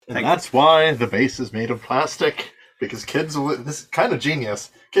And that's why the base is made of plastic. Because kids, this is kind of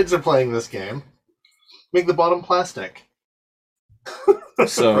genius. Kids are playing this game. Make the bottom plastic.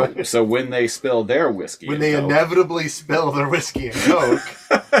 So, Right. So when they spill their whiskey, When and they Coke, inevitably spill their whiskey and Coke,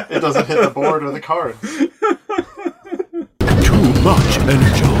 it doesn't hit the board or the cards. Too much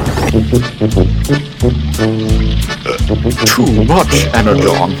energon. Too much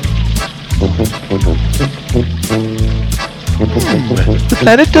energon. The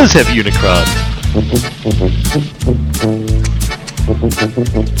planet does have Unicron.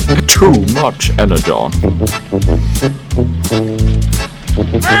 Too much energon.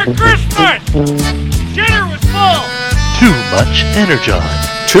 Merry Christmas! Dinner was full! Too much energon.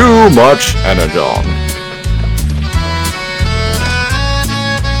 Too much energon.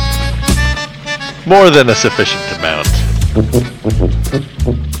 More than a sufficient amount.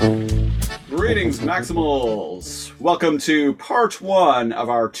 Greetings, Maximals! Welcome to part 1 of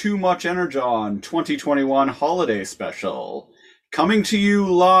our Too Much Energon 2021 holiday special. Coming to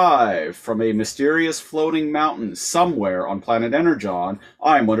you live from a mysterious floating mountain somewhere on planet Energon,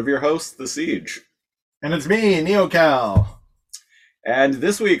 I'm one of your hosts, The Siege. And it's me, NeoCal. And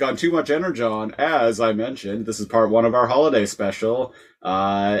this week on Too Much Energon, as I mentioned, this is part 1 of our holiday special,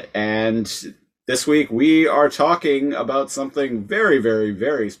 and this week we are talking about something very, very,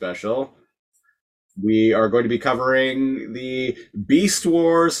 very special. We are going to be covering the Beast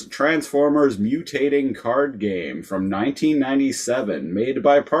Wars Transformers Mutating card game from 1997, made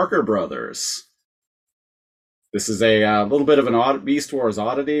by Parker Brothers. This is a little bit of an Beast Wars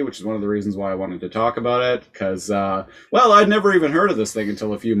oddity, which is one of the reasons why I wanted to talk about it, because, well, I'd never even heard of this thing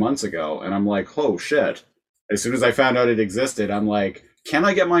until a few months ago, and I'm like, oh shit. As soon as I found out it existed, I'm like, can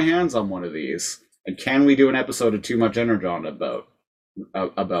I get my hands on one of these? And can we do an episode of Too Much Energon about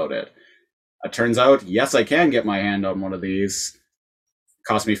it? It turns out, yes, I can get my hand on one of these. It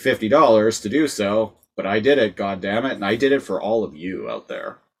cost me $50 to do so, but I did it, goddammit, and I did it for all of you out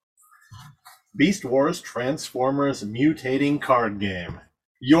there. Beast Wars Transformers Mutating card game.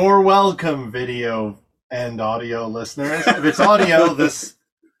 You're welcome, video and audio listeners. If it's audio,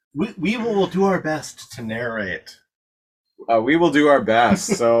 we will do our best to narrate. We will do our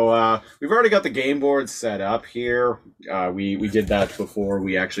best. So we've already got the game board set up here. We did that before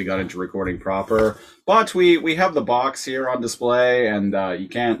we actually got into recording proper. But we have the box here on display, and you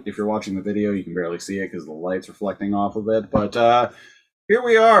can't, if you're watching the video, you can barely see it because the light's reflecting off of it. But here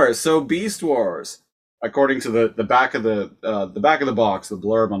we are. So Beast Wars, according to the back of the box, the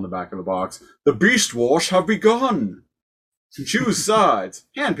blurb on the back of the box, the Beast Wars have begun. Choose sides.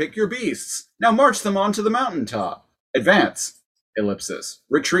 Handpick your beasts. Now march them onto the mountaintop. Advance, ellipsis,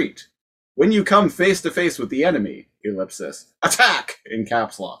 retreat. When you come face to face with the enemy, ellipsis, attack, in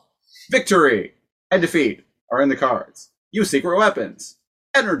caps lock. Victory and defeat are in the cards. Use secret weapons,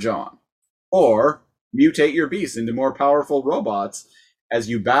 energon, or mutate your beasts into more powerful robots as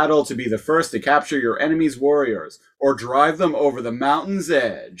you battle to be the first to capture your enemy's warriors or drive them over the mountain's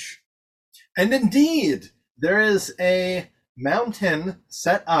edge. And indeed, there is a mountain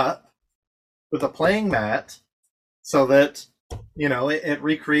set up with a playing mat, so that, you know, it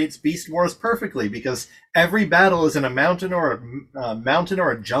recreates Beast Wars perfectly, because every battle is in a mountain or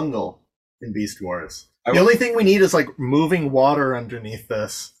a jungle in Beast Wars. The only thing we need is like moving water underneath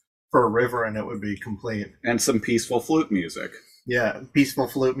this for a river, and it would be complete. And some peaceful flute music. Yeah, peaceful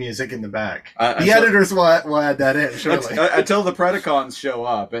flute music in the back. The editors will add that in, surely. Until the Predacons show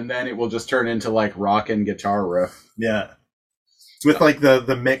up, and then it will just turn into like rock and guitar riff. Yeah. With like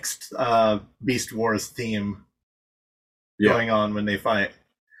the mixed Beast Wars theme. Yeah. Going on when they fight.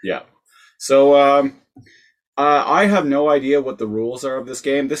 Yeah. So I have no idea what the rules are of this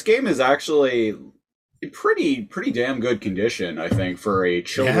game. This game is actually in pretty damn good condition, I think, for a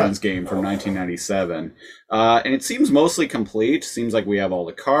children's game from 1997. And it seems mostly complete. Seems like we have all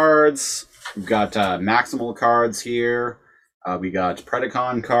the cards. We've got Maximal cards here. We got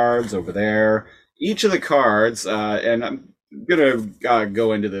Predacon cards over there. Each of the cards, and I'm going to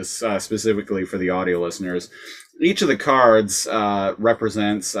go into this specifically for the audio listeners. Each of the cards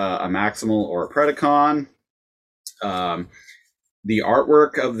represents a Maximal or a Predacon. The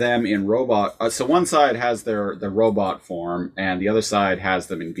artwork of them in robot... so one side has their robot form, and the other side has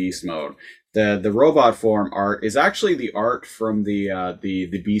them in beast mode. The robot form art is actually the art from the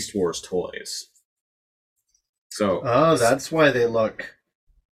Beast Wars toys. So that's why they look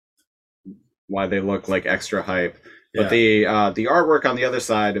like extra hype. But the artwork on the other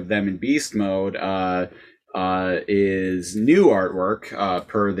side of them in beast mode is new artwork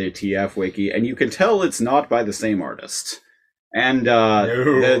per the TF wiki, and you can tell it's not by the same artist. And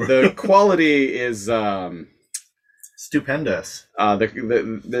the quality is Stupendous.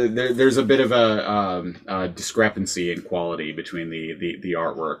 There's a bit of a discrepancy in quality between the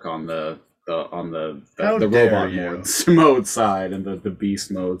artwork on the How the dare robot you. mode side and the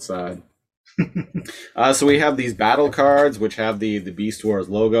beast mode side. So we have these battle cards which have the Beast Wars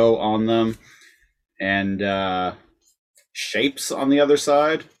logo on them, and shapes on the other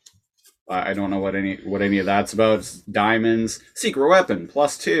side. I don't know what any of that's about. It's diamonds, secret weapon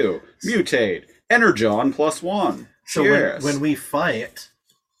 +2, mutate, Energon +1. So Cheers. when we fight,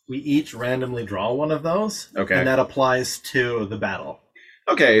 we each randomly draw one of those. Okay. And that applies to the battle.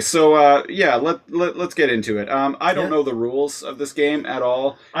 Okay, so yeah, let's get into it. I don't Yeah. know the rules of this game at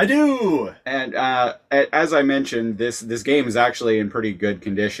all, I do! and as I mentioned, this game is actually in pretty good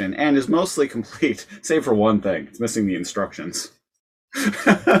condition and is mostly complete, save for one thing: it's missing the instructions.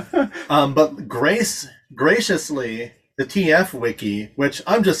 But graciously, the TF wiki, which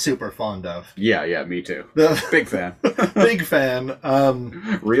I'm just super fond of. Yeah, me too. The Big fan. big fan.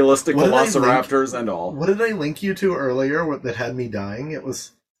 Realistic What did I velociraptors and all. What did I link you to earlier that had me dying? It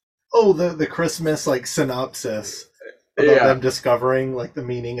was the Christmas like synopsis about Yeah. them discovering like the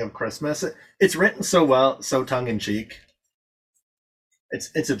meaning of Christmas. It's written so well, so tongue in cheek.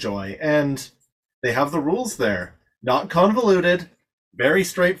 It's a joy, and they have the rules there. Not convoluted, very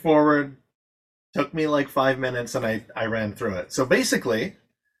straightforward. Took me like 5 minutes, and I ran through it. So basically,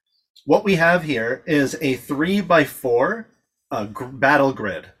 what we have here is a 3x4 battle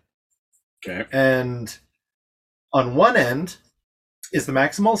grid. Okay. And on one end is the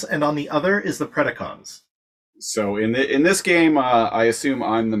Maximals, and on the other is the Predacons. So in this game, I assume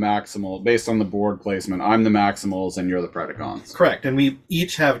I'm the Maximal, based on the board placement. I'm the Maximals, and you're the Predacons. Correct. And we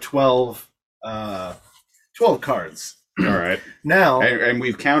each have 12 cards. All right. Now, And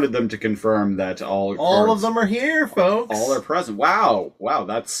we've counted them to confirm that all all of cards- them are here, folks. all are present. Wow,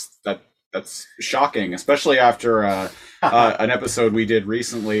 that's shocking, especially after an episode we did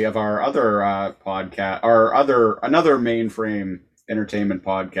recently of our other podcast, another mainframe entertainment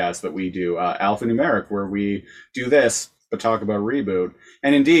podcast that we do, Alphanumeric, where we do this but talk about Reboot.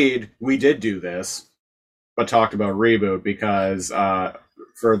 And indeed, we did do this but talked about Reboot because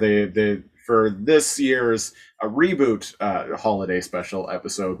for this year's Reboot holiday special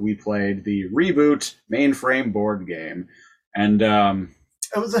episode, we played the Reboot mainframe board game, and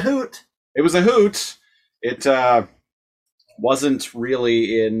It was a hoot. it was a hoot. It wasn't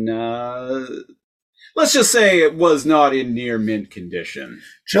really in. Let's just say it was not in near mint condition.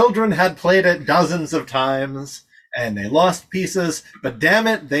 Children had played it dozens of times, and they lost pieces, but damn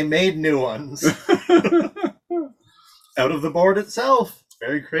it, they made new ones. Out of the board itself.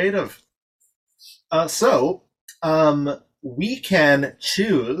 Very creative. So, we can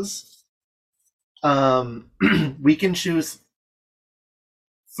choose. We can choose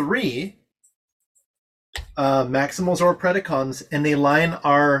 3 Maximals or Predacons, and they line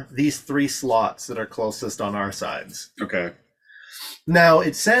these 3 slots that are closest on our sides. Okay. Now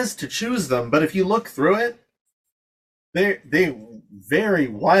it says to choose them, but if you look through it, they vary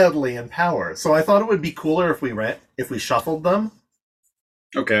wildly in power. So I thought it would be cooler if we shuffled them,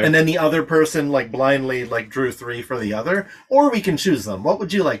 Okay. and then the other person like blindly like drew 3 for the other, or we can choose them. What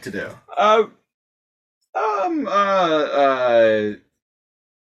would you like to do?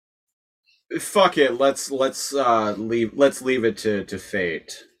 Fuck it. Let's leave it to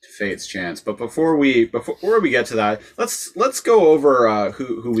fate's chance. But before we get to that, let's go over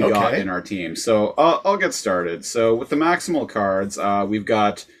who we got Okay. in our team. So I'll get started. So with the Maximal cards, we've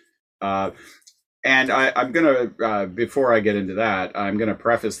got and I'm gonna before I get into that, I'm gonna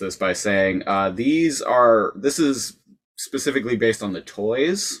preface this by saying this is specifically based on the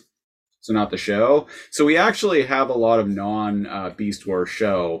toys. So not the show. So we actually have a lot of non-Beast Wars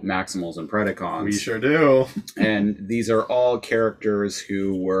show Maximals and Predacons. We sure do. And these are all characters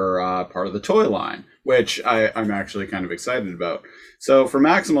who were part of the toy line, which I'm actually kind of excited about. So for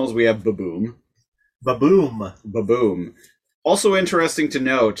Maximals, we have Baboom. Baboom. Baboom. Also interesting to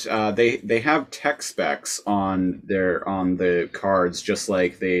note, they have tech specs on the cards, just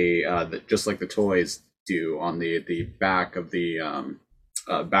like the toys do on the back of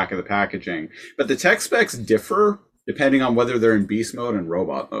the packaging. But the tech specs differ depending on whether they're in beast mode and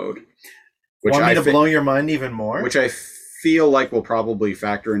robot mode. Want me to blow your mind even more? Which I feel like will probably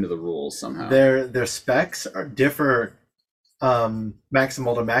factor into the rules somehow. Their specs differ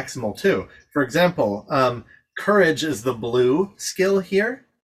maximal to maximal too. For example, Courage is the blue skill here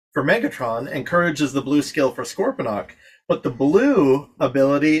for Megatron, and Courage is the blue skill for Scorponok. But the blue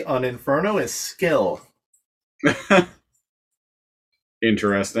ability on Inferno is skill.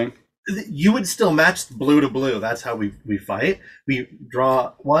 Interesting. You would still match blue to blue. That's how we fight. We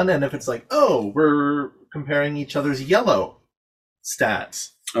draw one, and if it's like, oh, we're comparing each other's yellow stats.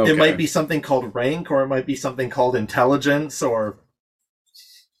 Okay. It might be something called rank, or it might be something called intelligence, or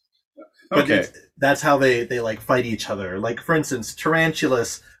but Okay. that's how they like fight each other. Like, for instance,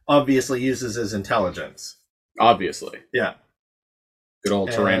 Tarantulas obviously uses his intelligence. Obviously. Yeah. Good old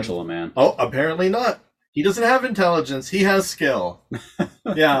And- tarantula man. Oh, apparently not. He doesn't have intelligence. He has skill.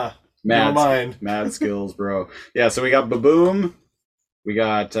 Yeah. Never mind. Mad skills, bro. Yeah, so we got Baboom. We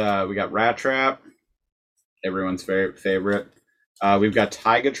got Rat Trap. Everyone's favorite. We've got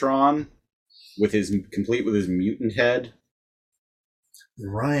Tigatron with his mutant head.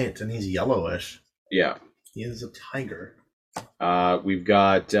 Right, and he's yellowish. Yeah. He is a tiger. We've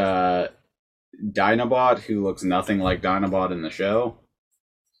got Dinobot, who looks nothing like Dinobot in the show.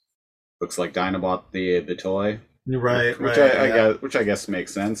 Looks like Dinobot the toy, Right, which I guess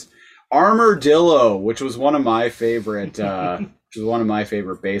makes sense. Armadillo, which was one of my favorite,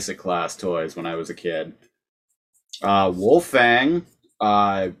 basic class toys when I was a kid. Wolfang,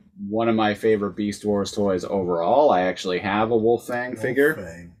 one of my favorite Beast Wars toys overall. I actually have a Wolfang figure.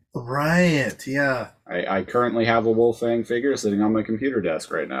 Wolfang. Right, yeah. I currently have a Wolfang figure sitting on my computer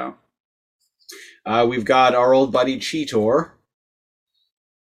desk right now. We've got our old buddy Cheetor.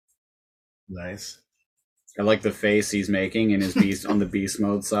 Nice. I like the face he's making in his beast on the beast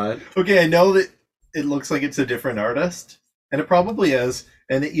mode side. Okay, I know that it looks like it's a different artist, and it probably is,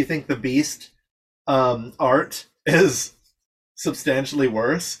 and that you think the Beast art is substantially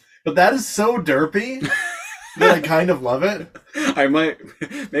worse, but that is so derpy that I kind of love it.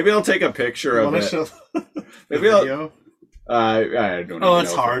 Maybe I'll take a picture of it. Show the Maybe I'll. video? I don't. Even Oh,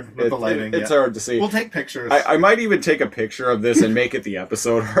 it's know. hard with the lighting. It's yeah. hard to see. We'll take pictures. I might even take a picture of this and make it the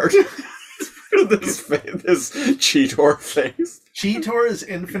episode art. this Cheetor face. Cheetor is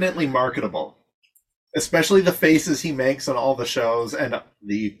infinitely marketable, especially the faces he makes on all the shows and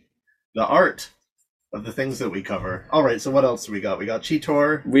the art of the things that we cover. All right, so what else do we got? We got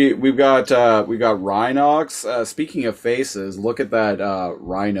Cheetor. We've got Rhinox. Speaking of faces, look at that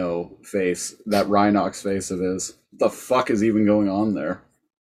Rhino face, that Rhinox face of his. What the fuck is even going on there?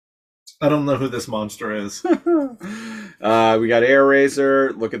 I don't know who this monster is. We got Air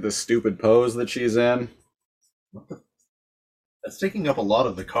Razor. Look at the stupid pose that she's in. That's taking up a lot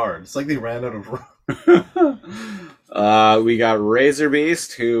of the cards. It's like they ran out of room. We got Razor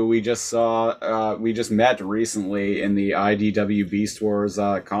Beast, who we just met recently in the IDW Beast Wars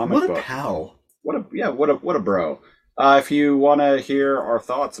comic What a book. pal. What a bro. If you want to hear our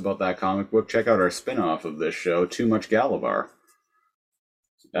thoughts about that comic book, check out our spin-off of this show, Too Much Galavar.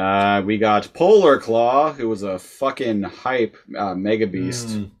 We got Polar Claw, who was a fucking hype Mega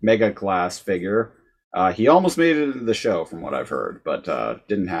Beast, Mega Class figure. He almost made it into the show, from what I've heard, but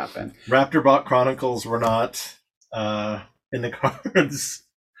didn't happen. Raptorbot Chronicles were not in the cards.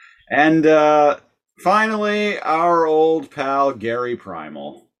 And finally, our old pal Gary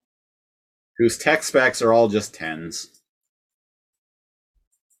Primal, whose tech specs are all just 10s.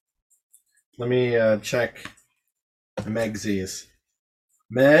 Let me check Megsies.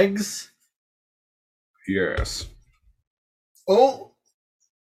 Megs? Yes. Oh,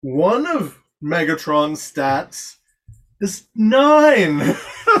 one of Megatron's stats is 9.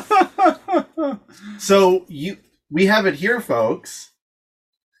 So we have it here, folks.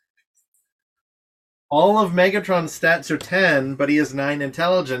 All of Megatron's stats are 10, but he has 9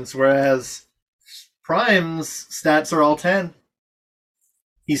 intelligence, whereas Prime's stats are all 10.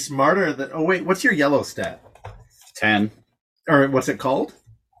 He's smarter than... Oh, wait, what's your yellow stat? 10. Or what's it called?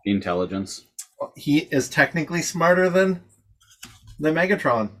 Intelligence. He is technically smarter than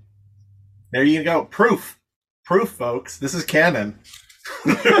Megatron. There you go. Proof, folks. This is canon.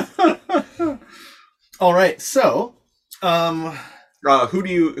 All right. So, who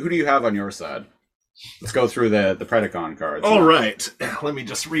do you have on your side? Let's go through the Predacon cards. all right. Let me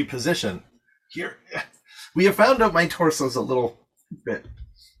just reposition here. We have found out my torso's a little bit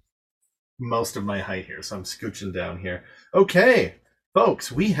most of my height here, so I'm scooching down here. Okay,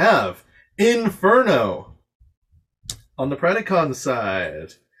 folks, we have Inferno on the Predacon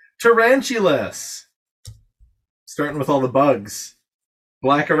side. Tarantulas, starting with all the bugs.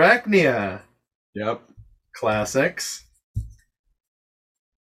 Black Arachnia, Yep. classics.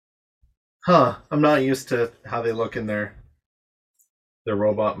 Huh, I'm not used to how they look in their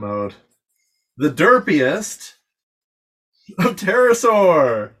robot mode. The derpiest of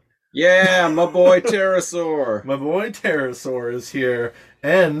Pterosaur. Yeah, my boy Pterosaur. My boy Pterosaur is here,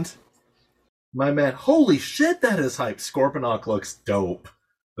 and my man, holy shit, that is hype. Scorponok looks dope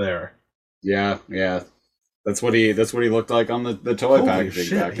there. Yeah. That's what he looked like on the toy Holy packaging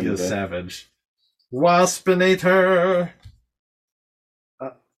shit, back he in the is day. savage. Waspinator.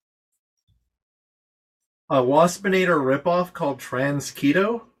 a Waspinator ripoff called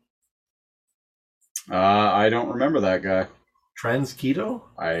Transketo. I don't remember that guy. Transketo?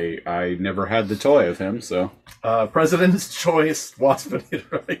 I never had the toy of him, so. President's Choice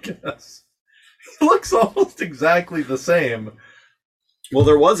Waspinator, I guess. He looks almost exactly the same. Well,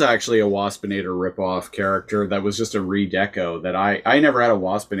 there was actually a Waspinator ripoff character that was just a redeco that I never had a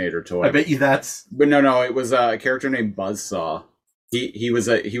Waspinator toy. I bet you that's... But no, it was a character named Buzzsaw. He was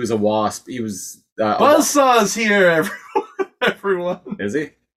a wasp. He was Buzzsaw's here, everyone. Is he?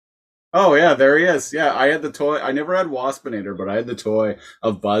 Oh yeah, there he is. Yeah, I had the toy. I never had Waspinator, but I had the toy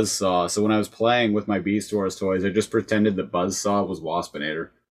of Buzzsaw. So when I was playing with my Beast Wars toys, I just pretended that Buzzsaw was Waspinator.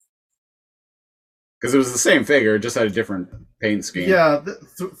 Because it was the same figure, it just had a different paint scheme. Yeah,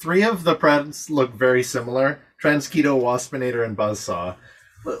 three of the Preds look very similar. Transketo, Waspinator, and Buzzsaw.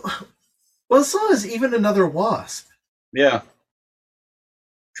 Buzzsaw is even another wasp. Yeah.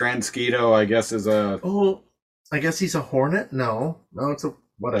 Transketo, I guess, is a... Oh, I guess he's a hornet? No, it's a...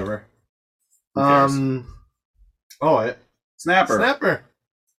 whatever. Who cares? Snapper.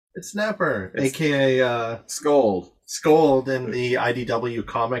 It's Snapper, It's aka Scold in the IDW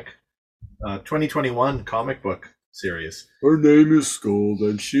comic 2021 comic book series. Her name is Scold,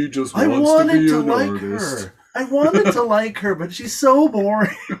 and she just I wants wanted to be to an like artist. her. I wanted to like her, but she's so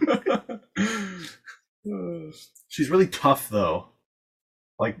boring. She's really tough, though.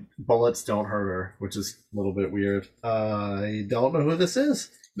 Like, bullets don't hurt her, which is a little bit weird. I don't know who this is.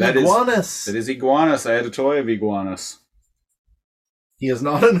 That Iguanus. is Iguanus. I had a toy of Iguanus. He is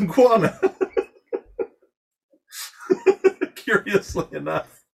not an iguana. Curiously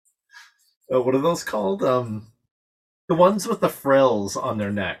enough. What are those called? The ones with the frills on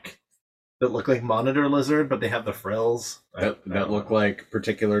their neck that look like monitor lizard, but they have the frills. That look like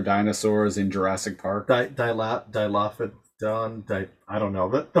particular dinosaurs in Jurassic Park. Dilophodon. I don't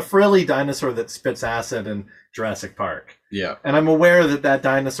know. The frilly dinosaur that spits acid in Jurassic Park. Yeah. And I'm aware that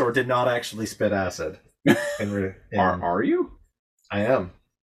dinosaur did not actually spit acid. Are you? I am.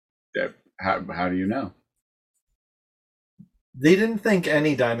 How do you know? They didn't think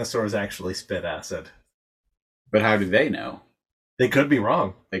any dinosaurs actually spit acid. But how do they know? They could be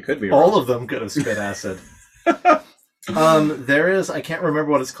wrong. They could be wrong. All of them could have spit acid. There is, I can't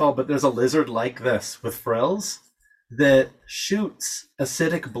remember what it's called, but there's a lizard like this with frills that shoots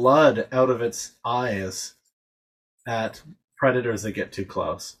acidic blood out of its eyes at predators that get too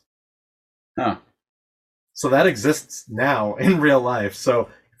close. Huh. So that exists now in real life. So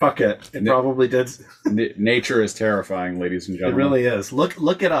fuck it. It probably did. Nature is terrifying, ladies and It gentlemen. really is.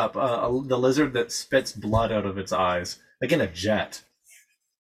 Look it up. The lizard that spits blood out of its eyes, like in a jet.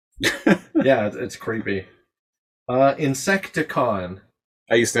 Yeah, it's creepy. Insecticon.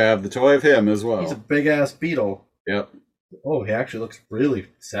 I used to have the toy of him as well. He's a big ass beetle. Yep. Oh, he actually looks really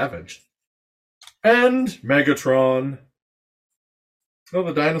savage. And Megatron. Oh,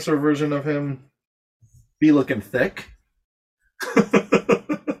 the dinosaur version of him be looking thick.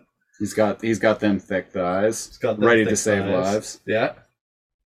 He's got them thick thighs. He's got them ready thick to save thighs. lives. Yeah.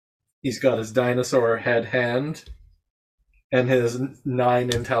 He's got his dinosaur head hand and his 9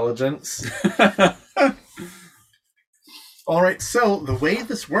 intelligence. All right, so the way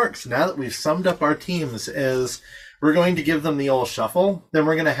this works, now that we've summed up our teams, is we're going to give them the old shuffle. Then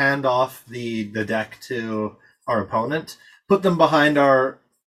we're going to hand off the deck to our opponent, put them behind our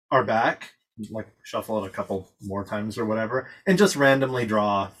back, like shuffle it a couple more times or whatever, and just randomly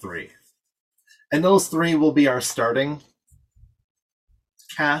draw 3. And those 3 will be our starting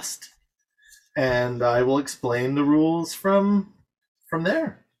cast, and I will explain the rules from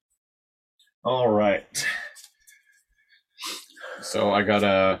there. All right. So I got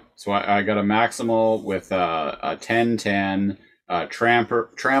a maximal with a 10-10,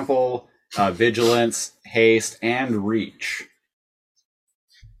 trample, vigilance, haste, and reach.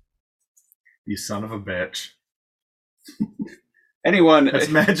 You son of a bitch. Anyone That's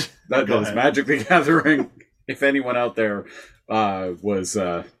magic. that Go is ahead. Magic the Gathering. If anyone out there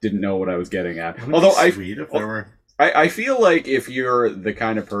didn't know what I was getting at, Wouldn't it although be sweet if there were... I feel like if you're the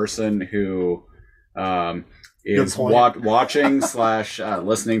kind of person who is Good point. watching /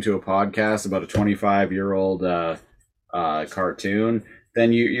 listening to a podcast about a 25-year-old cartoon,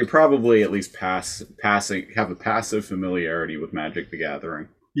 then you probably at least have a passive familiarity with Magic the Gathering.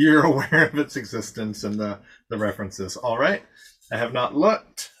 You're aware of its existence and the references. All right. I have not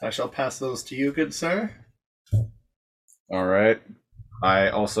looked. I shall pass those to you, good sir. All right. I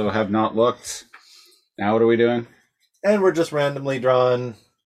also have not looked. Now what are we doing? And we're just randomly drawing,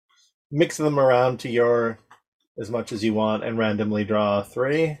 mix them around to your as much as you want, and randomly draw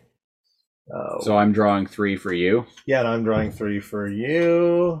 3. So I'm drawing 3 for you. Yeah, and I'm drawing 3 for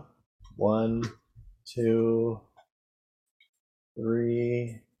you. 1, 2,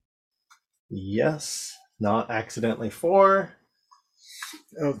 3. Yes. Not accidentally 4.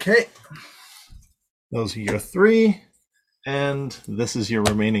 Okay. Those are your 3. And this is your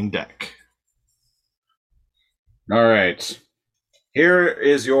remaining deck. All right. Here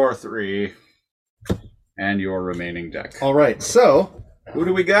is your 3 and your remaining deck. All right. So, Who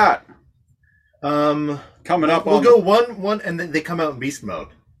do we got? Coming up we'll on go one, and then they come out in beast mode,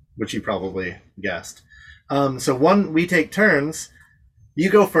 which you probably guessed. So we take turns. You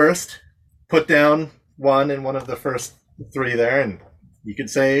go first. Put down 1 in one of the first 3 there, and you can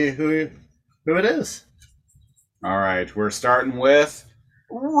say who it is. All right, we're starting with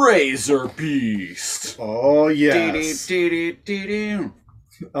Razor Beast. Oh yes. Dee-dee-dee-dee-dee-dee.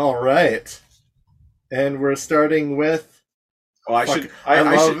 All right. And we're starting with. Oh, I should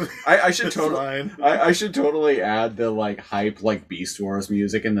this totally. line. I should totally add the like hype like Beast Wars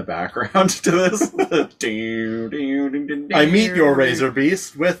music in the background to this. I meet your Razor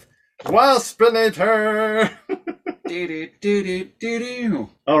Beast with Waspinator.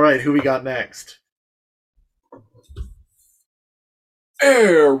 All right, who we got next?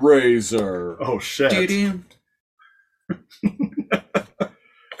 Air Razor. Oh shit! Dee-dee.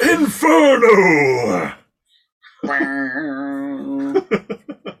 Inferno.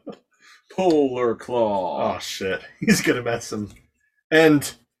 Polar Claw. Oh shit! He's gonna mess him.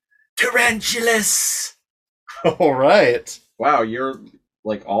 And Tarantulas. All right. Wow, you're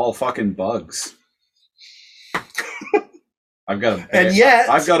like all fucking bugs. I've got a bear. And yet,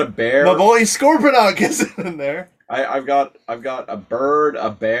 I've got a bear. my boy Scorponok is in there. I've got a bird, a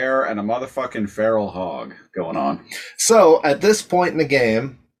bear, and a motherfucking feral hog going on. So at this point in the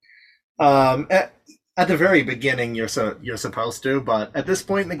game, at the very beginning, you're supposed to, but at this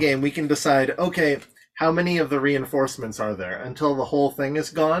point in the game, we can decide, okay, how many of the reinforcements are there until the whole thing is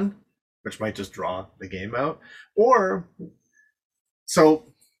gone, which might just draw the game out, or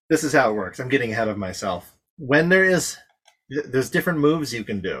so this is how it works. I'm getting ahead of myself. When there's different moves you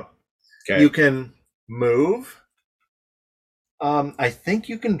can do. Okay. You can move. I think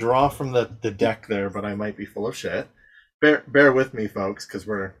you can draw from the deck there, but I might be full of shit. Bear with me, folks, because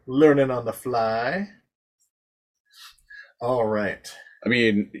we're learning on the fly. All right. I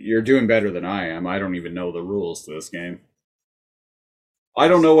mean, you're doing better than I am. I don't even know the rules to this game. I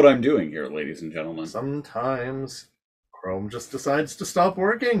don't know what I'm doing here, ladies and gentlemen. Sometimes Chrome just decides to stop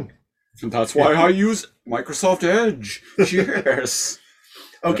working. And that's why I use Microsoft Edge. Cheers.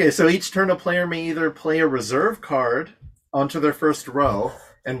 Okay, so each turn a player may either play a reserve card onto their first row,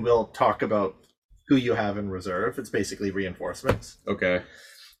 and we'll talk about who you have in reserve. It's basically reinforcements. Okay.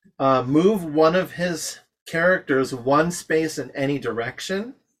 Move one of his characters 1 space in any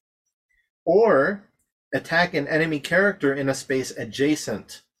direction, or attack an enemy character in a space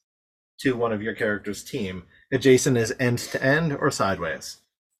adjacent to one of your character's team. Adjacent is end to end or sideways.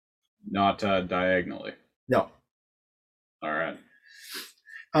 Not diagonally. No. All right.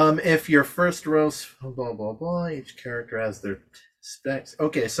 If your first row's blah blah blah, each character has their specs.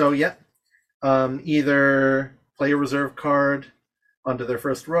 Okay, so yeah, either play a reserve card onto their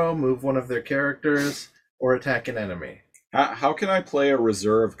first row, move one of their characters, or attack an enemy. How can I play a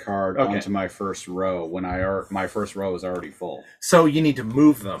reserve card Okay. onto my first row when my first row is already full? So you need to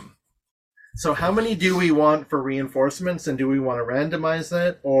move them. So how many do we want for reinforcements, and do we want to randomize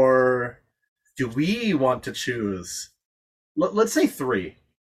it, or do we want to choose? Let's say 3.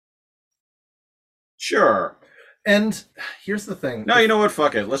 Sure. And here's the thing. No, you know what?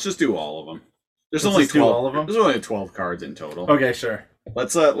 Fuck it. Let's just do all of them. There's Let's only just do 12. all of them? There's only 12 cards in total. Okay, sure.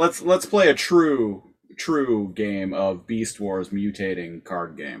 Let's play a true game of Beast Wars mutating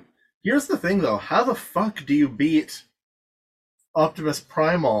card game. Here's the thing, though. How the fuck do you beat Optimus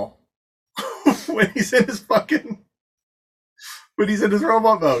Primal when he's in his robot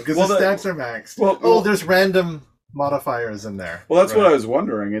mode? Because his stats are maxed. Well, there's random modifiers in there. Well, that's what I was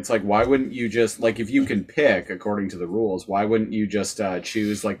wondering. It's like, why wouldn't you just, like, if you can pick according to the rules, why wouldn't you just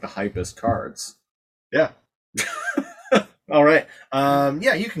choose, like, the hypest cards? Yeah. All right.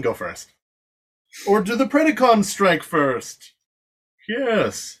 Yeah, you can go first. Or do the Predacons strike first?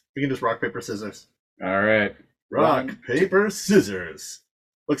 Yes. We can just rock, paper, scissors. All right. Rock, paper, scissors.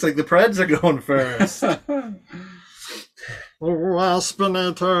 Looks like the Preds are going first.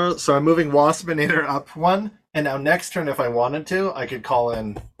 Waspinator. So I'm moving Waspinator up 1. And now next turn, if I wanted to, I could call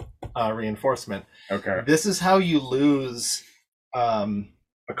in reinforcement. Okay. This is how you lose a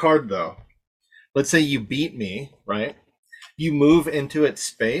card, though. Let's say you beat me, right? You move into its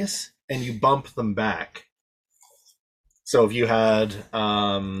space, and you bump them back. So if you had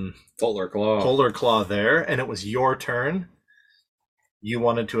Polar Claw there, and it was your turn, you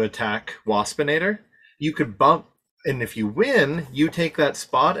wanted to attack Waspinator, you could bump, and if you win, you take that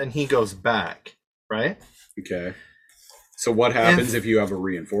spot and he goes back, right? Okay. So what happens if you have a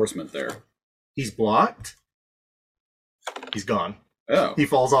reinforcement there? He's blocked. He's gone. Oh. He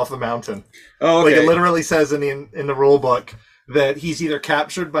falls off the mountain. Oh, okay. Like it literally says in the rule book that he's either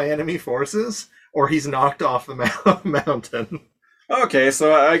captured by enemy forces or he's knocked off the mountain. Okay,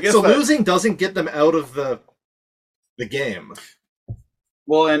 so I guess so losing doesn't get them out of the game.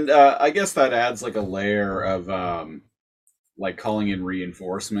 Well, and I guess that adds like a layer of like calling in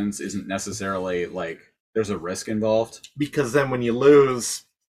reinforcements isn't necessarily like there's a risk involved. Because then when you lose,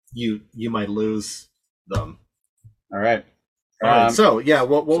 you might lose them. All right. All right. So yeah,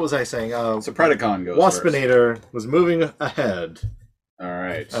 what was I saying? So Predacon goes Waspinator was moving ahead. All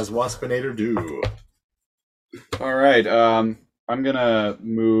right. As Waspinator do. All right. I'm gonna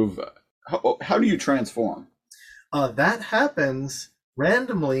move. How do you transform? That happens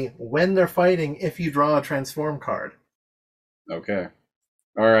randomly when they're fighting if you draw a transform card. Okay.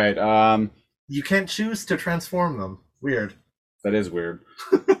 All right. You can't choose to transform them. Weird. That is weird.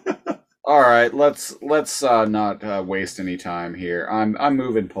 All right, let's not waste any time here. I'm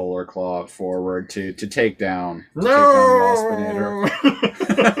moving Polar Claw forward to take down Waspinator.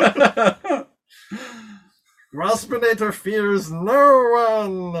 Waspinator fears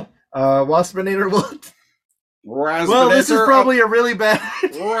no one. Waspinator will. Well, this is probably a really bad.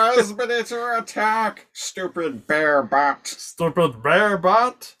 Waspinator attack, stupid bear bot. Stupid bear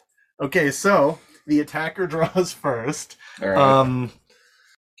bot. Okay, so the attacker draws first. All right.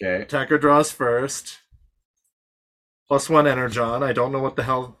 Okay. Attacker draws first. +1 Energon. I don't know what the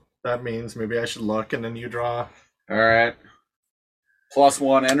hell that means. Maybe I should look and then you draw. All right.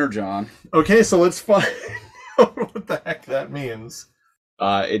 +1 Energon. Okay, so let's find out what the heck that means.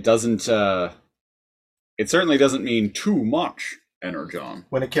 It doesn't. It certainly doesn't mean too much Energon.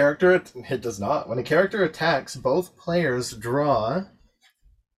 When a character, it does not. When a character attacks, both players draw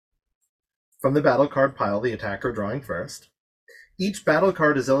from the battle card pile. The attacker drawing first. Each battle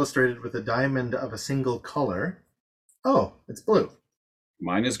card is illustrated with a diamond of a single color. Oh, it's blue.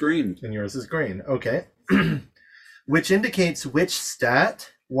 Mine is green. And yours is green. Okay. Which indicates which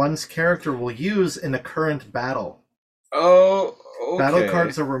stat one's character will use in a current battle. Oh, okay. Battle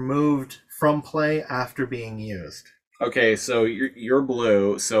cards are removed from play after being used. Okay, so you're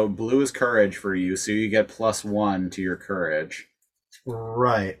blue. So blue is courage for you, so you get +1 to your courage.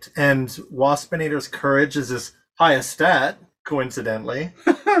 Right. And Waspinator's courage is his highest stat, coincidentally,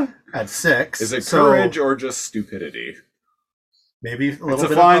 at 6. Is it courage or just stupidity? Maybe a little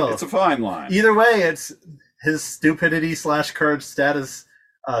bit of both. It's a fine line. Either way, it's his stupidity / courage stat is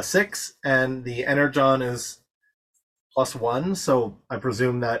 6, and the Energon is +1. So I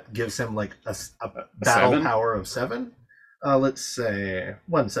presume that gives him like a battle 7? Power of 7. Let's say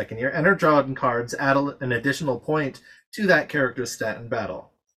 1 second here. Energon cards add an additional point to that character's stat in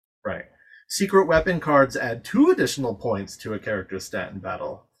battle. Right. Secret weapon cards add 2 additional points to a character's stat in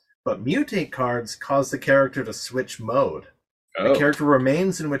battle. But mutate cards cause the character to switch mode. The character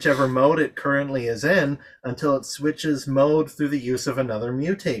remains in whichever mode it currently is in until it switches mode through the use of another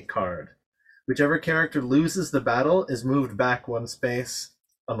mutate card. Whichever character loses the battle is moved back 1 space,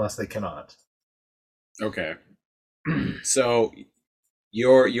 unless they cannot. Okay. So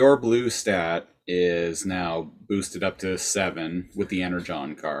your blue stat is now boosted up to 7 with the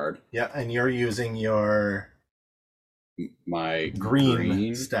Energon card. Yeah, and you're using my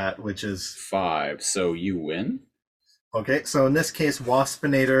green stat, which is 5. So you win? Okay, so in this case,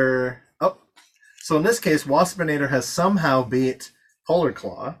 Waspinator has somehow beat Polar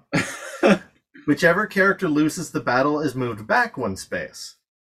Claw. Whichever character loses the battle is moved back 1 space.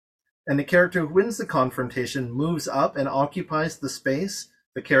 And the character who wins the confrontation moves up and occupies the space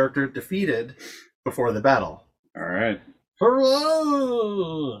the character defeated before the battle. All right.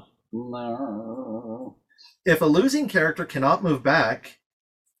 Hurrah! No. If a losing character cannot move back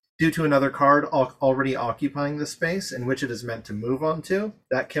due to another card already occupying the space in which it is meant to move onto,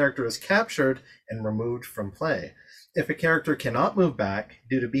 that character is captured and removed from play. If a character cannot move back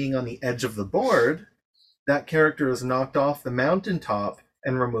due to being on the edge of the board, that character is knocked off the mountaintop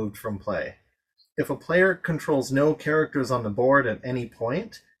and removed from play. If a player controls no characters on the board at any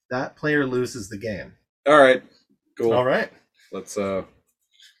point, that player loses the game. All right. Cool. All right. Let's It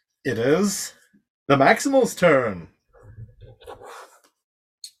is the Maximal's turn.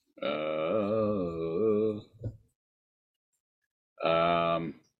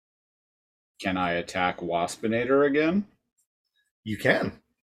 Can I attack Waspinator again? You can.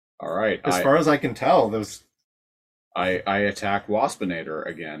 All right. As far as I can tell, there's. I attack Waspinator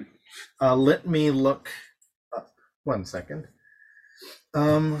again. Let me look. 1 second.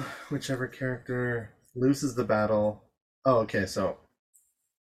 Whichever character. loses the battle. Oh, okay, so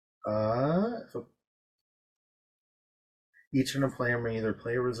each turn a player may either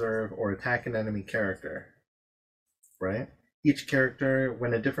play a reserve or attack an enemy character. Right? Each character,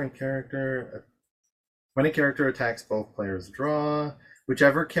 when a character attacks, both players draw.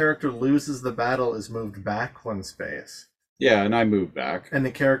 Whichever character loses the battle is moved back 1 space. Yeah, and I moved back. And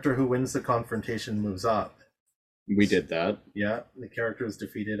the character who wins the confrontation moves up. We did that. Yeah, the character is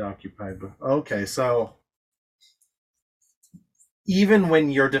defeated, occupied. Okay, so even when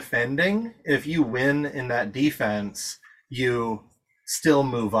you're defending, if you win in that defense, you still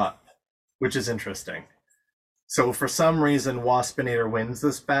move up, which is interesting. So for some reason, Waspinator wins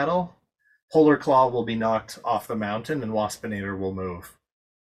this battle. Polar Claw will be knocked off the mountain, and Waspinator will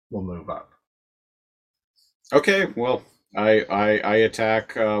move up. Okay, well, I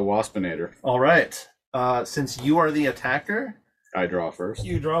attack Waspinator. All right. Since you are the attacker, I draw first.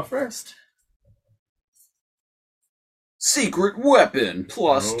 you draw first. Secret weapon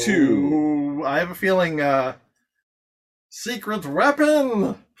 +2. Ooh, I have a feeling. Secret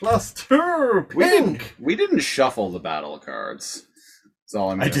weapon +2. Pink. We didn't shuffle the battle cards. That's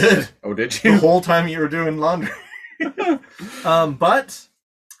all I'm I gonna say. did. Oh, did The you? whole time you were doing laundry. But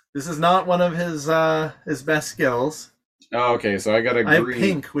this is not one of his best skills. Oh, okay, so I got a I have green.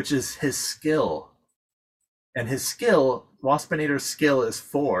 pink, which is his skill. And his skill, Waspinator's skill is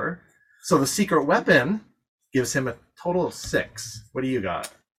 4. So the secret weapon gives him a total of 6. What do you got?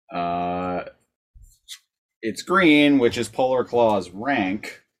 It's green, which is Polar Claw's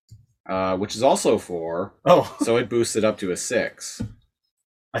rank, which is also 4. Oh, So it boosts it up to a 6.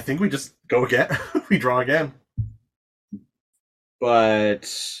 I think we just go again. We draw again.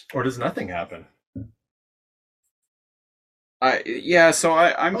 But Or does nothing happen?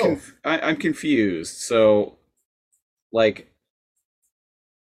 I'm Oh. I'm confused. So, like,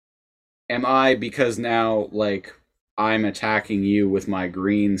 am I, because now, like, I'm attacking you with my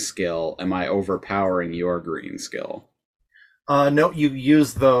green skill, am I overpowering your green skill? No, you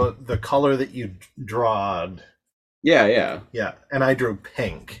use the color that you drawed. Yeah. Yeah, and I drew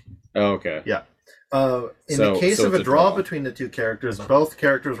pink. Oh, okay. Yeah. In So- the case so of a it's a draw draw. between the two characters, both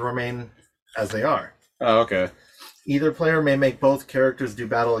characters remain as they are. Oh, okay. Either player may make both characters do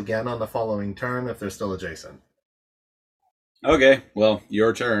battle again on the following turn if they're still adjacent. Okay, well,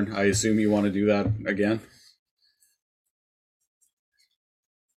 your turn. I assume you want to do that again?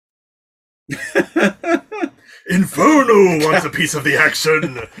 Inferno wants a piece of the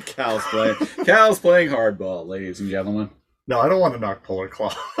action. Cal's playing hardball, ladies and gentlemen. No, I don't want to knock Polar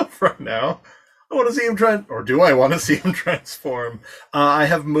Claw off right now. I want to see him or do I want to see him transform? I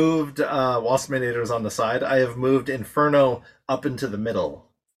have moved Waspinators on the side. I have moved Inferno up into the middle.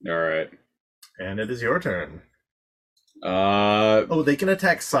 All right. And it is your turn. Uh, Oh, they can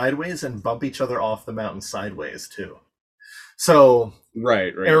attack sideways and bump each other off the mountain sideways, too. So,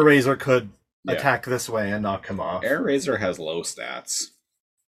 right. Air Razor could Yeah. attack this way and knock him off. Air Razor has low stats.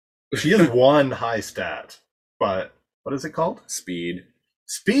 She has 1 high stat, but what is it called? Speed.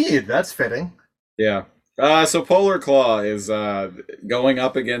 Speed, that's fitting. Yeah. So Polar Claw is going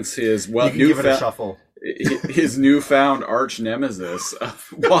up against his You can give it a newfound shuffle. his newfound arch nemesis,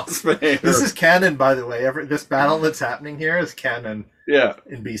 Waspinator. This is canon, by the way. This battle that's happening here is canon yeah.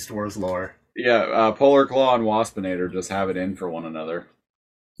 in Beast Wars lore. Polar Claw and Waspinator just have it in for one another.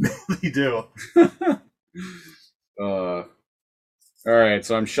 They do. All right,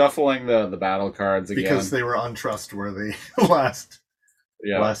 so I'm shuffling the battle cards again. Because they were untrustworthy last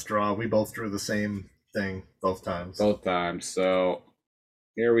yeah, draw. We both drew the same thing both times. both times. So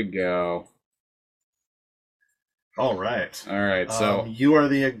here we go. All right. All right, so you are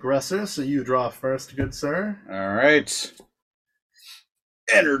the aggressor, so you draw first, good sir. all right.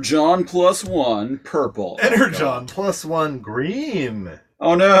 Energon +1 purple. Energon +1 green.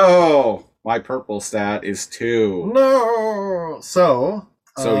 Oh no! My purple stat is 2. No. So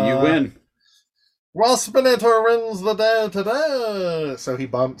So you win. Waspinator wins the day today. So he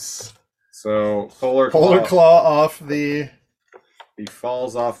bumps So Polar Claw off the. He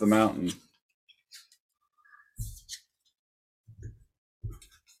falls off the mountain.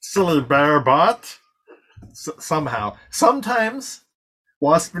 Silly bear bot. Somehow. Sometimes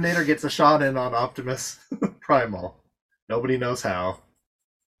Waspinator gets a shot in on Optimus Primal. Nobody knows how.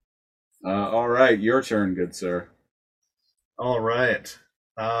 All right, your turn, good sir. All right.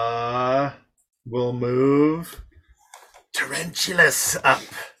 We'll move Tarantulas up.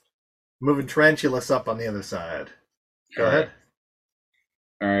 Moving Tarantulas up on the other side. Go All right.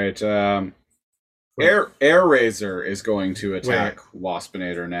 ahead. All right. Air Razor is going to attack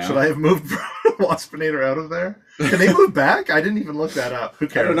Waspinator now. Should I have moved Waspinator out of there? Can they move back? I didn't even look that up. Who I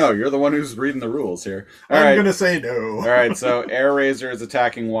cares? don't know. You're the one who's reading the rules here. All I'm right. gonna say no. All right, so Air Razor is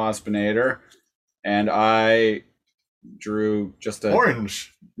attacking Waspinator, and I drew just a...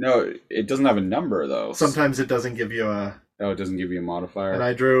 Orange. No, it doesn't have a number, though. Sometimes it doesn't give you a... Oh, it doesn't give you a modifier. And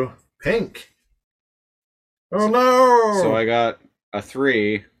I drew pink. Oh no! So I got a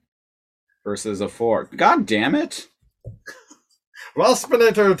 3 versus a 4. God damn it!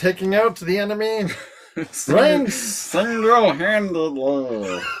 Waspinator taking out the enemy. Ranks.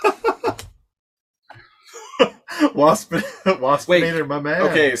 Single-handedly. Waspinator, my man.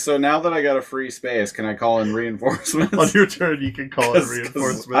 Okay, so now that I got a free space, can I call in reinforcements? On your turn, you can call it 'Cause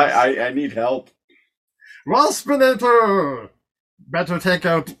reinforcements. I need help. Waspinator! Better take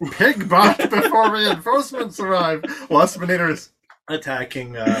out Pigbot before reinforcements arrive. Waspinator is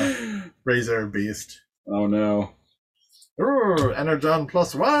attacking Razor Beast. Oh no. Ooh, Energon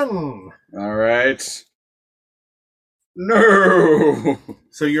 +1. Alright. No!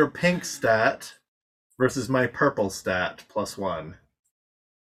 So your pink stat versus my purple stat +1.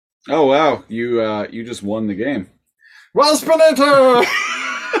 Oh wow, you just won the game. Waspinator!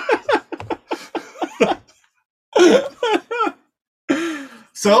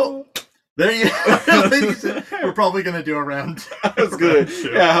 So, there you go. We're probably going to do a round. That's good.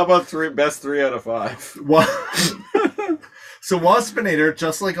 two. Yeah, how about best 3 out of 5? So Waspinator,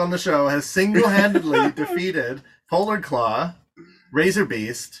 just like on the show, has single-handedly defeated Polar Claw, Razor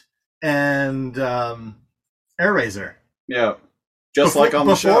Beast, and Air Razor. Yeah. Just like on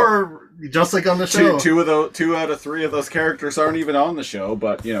the show. Just like on the show. Two out of 3 of those characters aren't even on the show,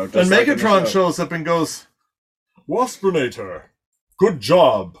 but you know, just And like in the Megatron show. shows up and goes, Waspinator, good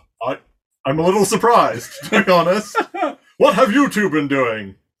job. I'm a little surprised, to be honest. What have you two been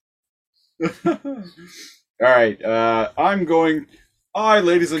doing? All right,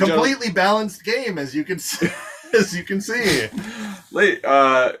 ladies and gentlemen. Completely balanced game, as you can see. As you can see.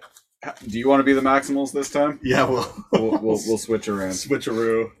 Do you want to be the Maximals this time? Yeah, We'll switch around.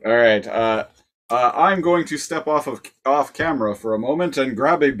 Switcheroo. All right. I'm going to step off camera for a moment and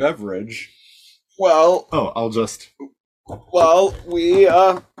grab a beverage. Well, I'll just we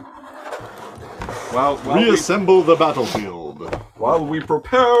reassemble the battlefield. while we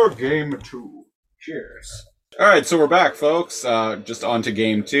prepare game 2. Cheers. All right, so we're back, folks. Just on to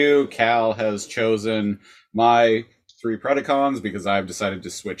game 2. Cal has chosen my 3 Predacons because I've decided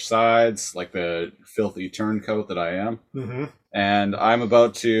to switch sides, like the filthy turncoat that I am. Mm-hmm. And I'm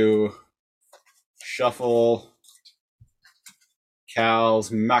about to shuffle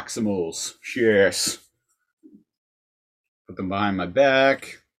Cal's Maximals. Cheers. Put them behind my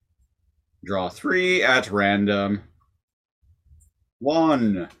back. Draw 3 at random.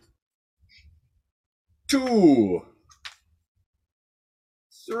 1, 2,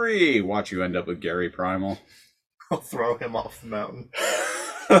 3. Watch you end up with Gary Primal. I'll throw him off the mountain.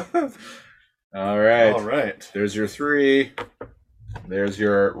 All right. All right. There's your 3. There's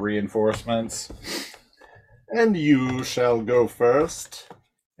your reinforcements. And you shall go first.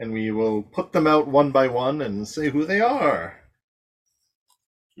 And we will put them out one by one and say who they are.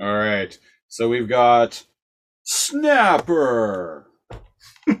 All right. So we've got Snapper.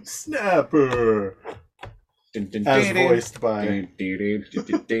 Snapper. As voiced by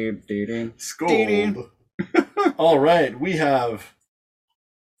Scold. All right, we have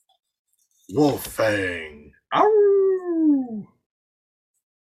Wolffang. Ow!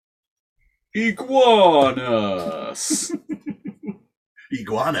 Iguanas.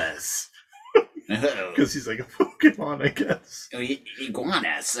 Iguanas. Because he's like a Pokemon, I guess.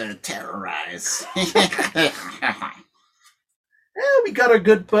 Iguanas terrorize. We got our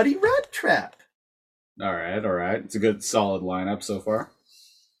good buddy Rat Trap. All right. It's a good, solid lineup so far.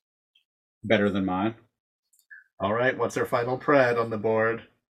 Better than mine. All right, what's our final pred on the board?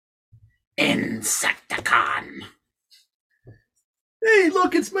 Insecticon. Hey,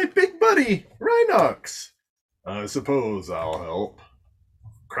 look, it's my big buddy, Rhinox. I suppose I'll help.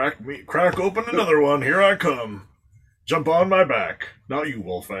 Crack open another one, here I come. Jump on my back. Not you,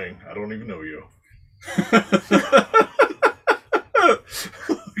 Wolfang. I don't even know you.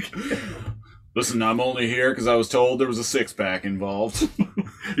 Listen, I'm only here because I was told there was a 6-pack involved.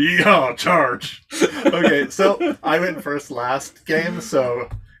 Yeah, charge. Okay, so I went first last game, so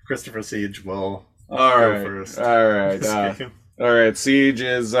Christopher Siege will go first. All right. Siege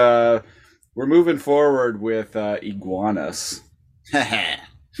is we're moving forward with Iguanas.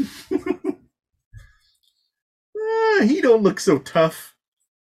 He don't look so tough.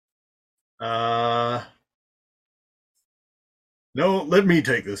 No, let me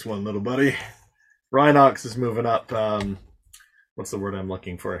take this one, little buddy. Rhinox is moving up. What's the word I'm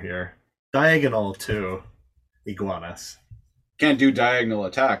looking for here? diagonal to Iguanas. Can't do diagonal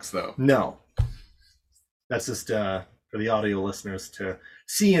attacks though. No. That's just for the audio listeners to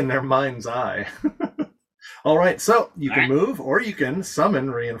see in their mind's eye. All right, so you can move or you can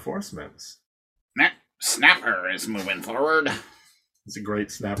summon reinforcements. Snapper is moving forward. It's a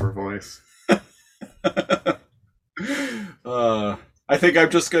great Snapper voice. I think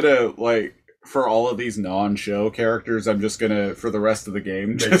I'm just gonna, like, for all of these non-show characters, I'm just gonna, for the rest of the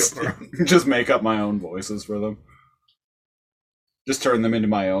game, just make up my own voices for them. Just turn them into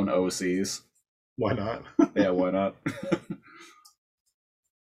my own OCs. Why not? Yeah, why not?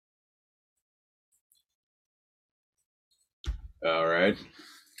 All right.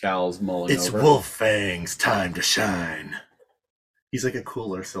 Cal's mulling It's over. Wolffang's time to shine. He's like a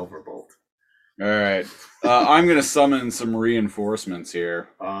cooler Silverbolt. All right. I'm going to summon some reinforcements here.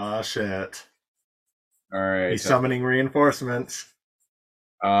 Ah, shit. All right. He's summoning reinforcements.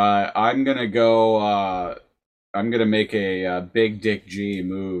 I'm going to go... I'm going to make a Big Dick G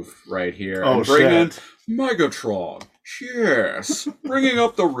move right here. Oh, and bring shit. in Megatron. Yes. Bringing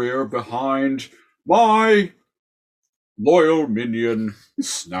up the rear behind my loyal minion,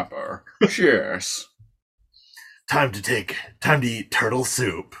 Snapper. Yes. Time to eat turtle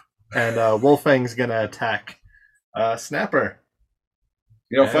soup. And Wolfang's gonna attack Snapper.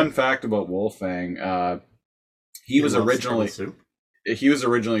 You know, fun fact about Wolfang, he was originally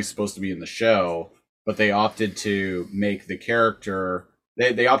supposed to be in the show, but they opted to make the character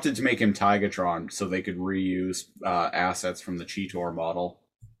they opted to make him Tigatron so they could reuse assets from the Cheetor model.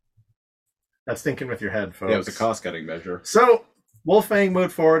 That's thinking with your head, folks. Yeah, it was a cost-cutting measure. So Wolfang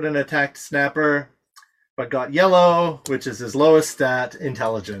moved forward and attacked Snapper, but got yellow, which is his lowest stat,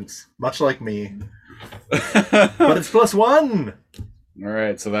 intelligence, much like me. But it's +1. All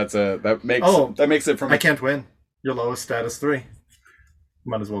right, so that makes it from. I can't win. Your lowest stat is 3.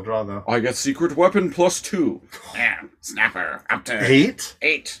 Might as well draw though. I get secret weapon +2. Yeah, Snapper up to 8.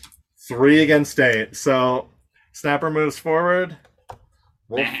 8. 3 against 8. So Snapper moves forward.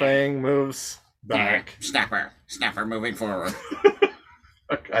 Wolfang moves back. Snapper moving forward.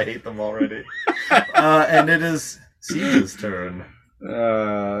 I hate them already. And it is Siege's turn.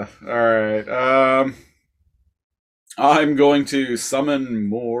 All right. I'm going to summon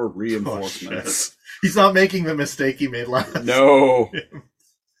more reinforcements. He's not making the mistake he made last. No.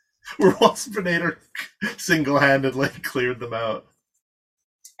 Where Waspinator single-handedly cleared them out.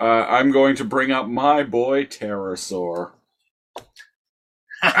 I'm going to bring up my boy Terrorsaur.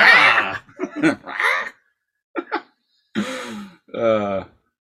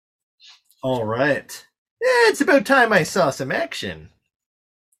 All right. Yeah, it's about time I saw some action.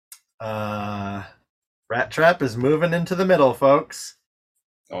 Rat Trap is moving into the middle, folks.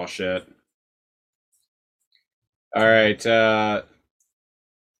 Oh shit. All right.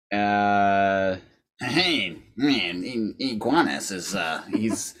 Hey, man, Iguanas is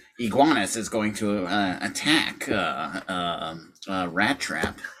going to attack Rat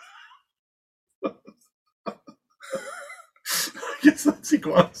Trap. I guess that's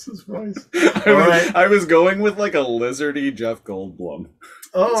Iguanas' voice. Right. I was going with like a lizardy Jeff Goldblum.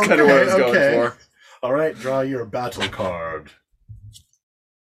 Oh, That's kind of what I was going for. All right, draw your battle card.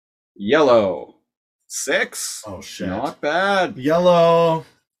 Yellow. 6. Oh, shit. Not bad. Yellow.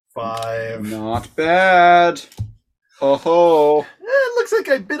 5. Not bad. Ho ho. It looks like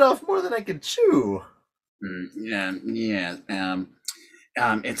I bit off more than I could chew. Yeah.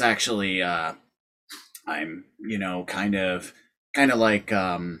 It's actually I'm kind of like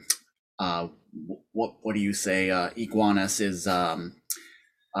what do you say? Iguanas is kind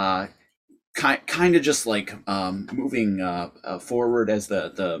of just like moving forward as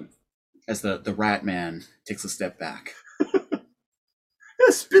the Rat Man takes a step back.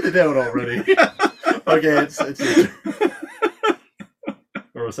 Spit it out already. Okay, it's your turn.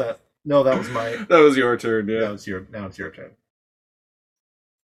 Or was that? No, that was my. That was your turn, yeah. Now it's your turn.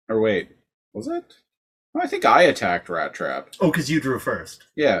 Or wait, was it? I think I attacked Rat Trap. Oh, because you drew first.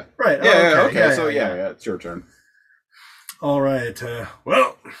 Yeah. Right. Yeah, okay. So it's your turn. All right.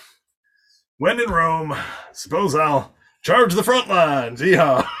 Well, when in Rome, suppose I'll charge the front lines.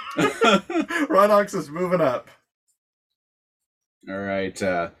 Yeehaw. Rhinox is moving up. All right.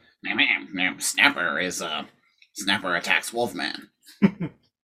 Snapper attacks Wolfman.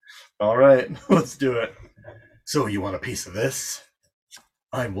 All right, let's do it. So you want a piece of this?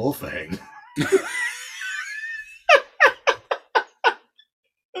 I'm Wolfang.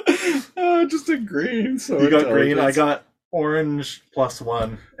 Just a green. So you got green. I got orange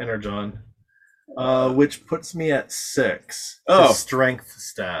 +1 energon, which puts me at 6. Oh, strength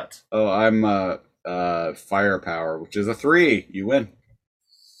stat. Oh, I'm firepower, which is a 3. You win.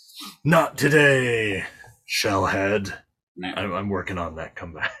 Not today, Shellhead. Nah, I'm working on that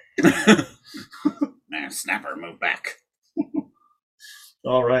comeback. nah, Snapper, move back.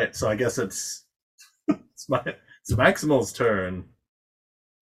 All right, so I guess it's Maximal's turn.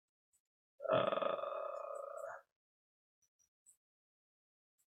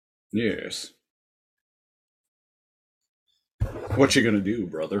 Yes. What you gonna do,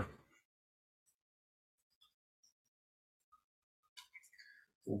 brother?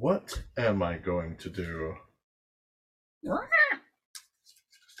 What am I going to do?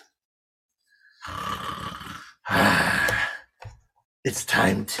 It's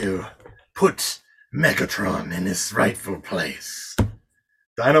time to put Megatron in his rightful place.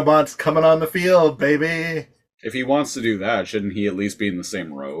 Dinobots coming on the field, baby. If he wants to do that, shouldn't he at least be in the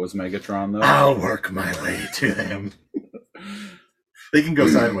same row as Megatron, though? I'll work my way to them. They can go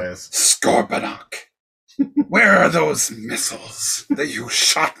sideways. Scorponok, where are those missiles that you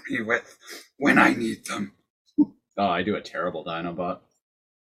shot me with when I need them? Oh, I do a terrible Dinobot.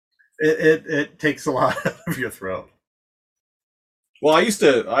 It takes a lot out of your throat. Well, I used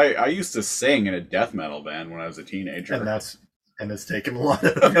to sing in a death metal band when I was a teenager. And it's taken a lot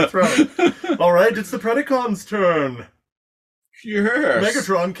out of your throat. All right, it's the Predacon's turn. Yes.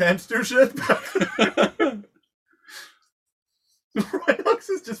 Megatron can't do shit. Rhinox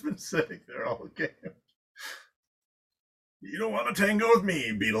has just been sitting there all game. You don't want to tango with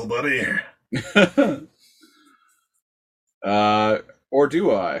me, Beetle buddy. Or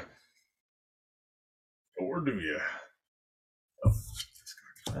do I? Or do you?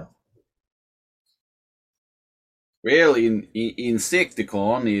 Well,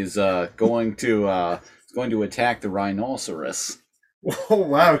 Insecticon is going to attack the rhinoceros. Oh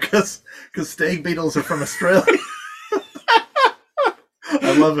wow, because stag beetles are from Australia.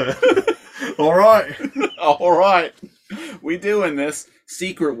 I love it. All right. All right, we doing this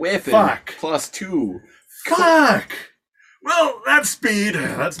secret weapon. Fuck. +2. Fuck. Well, that's speed.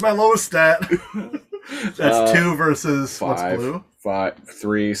 That's my lowest stat. That's 2 versus 5. what's blue?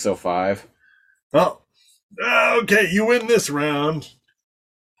 3, so 5. Oh. Okay, you win this round.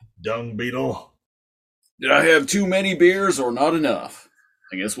 Dung beetle. Did I have too many beers or not enough?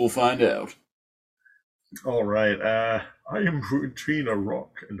 I guess we'll find out. All right. I am between a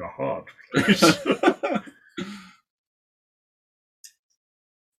rock and a hard place.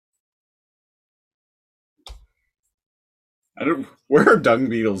 Where are dung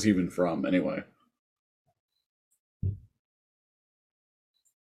beetles even from, anyway?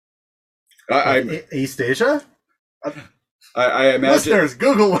 East Asia? I imagine. Listeners,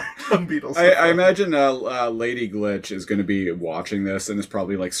 Google where dung beetles are I from. imagine Lady Glitch is going to be watching this and is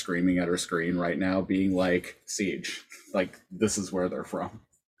probably like screaming at her screen right now, being like, "Siege, like this is where they're from."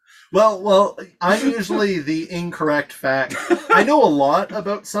 Well, I'm usually the incorrect fact. I know a lot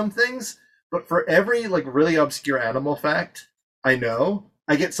about some things, but for every like really obscure animal fact I know,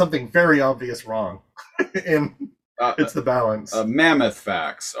 I get something very obvious wrong. And it's the balance. Mammoth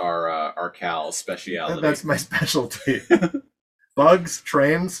facts are Cal's speciality. That's my specialty. Bugs,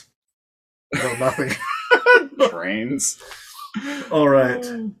 trains, no, nothing. Trains. All right.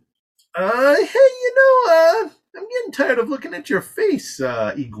 Hey, you know, I'm getting tired of looking at your face,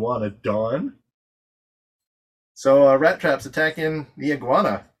 Iguanodon. So, Rat Trap's attacking the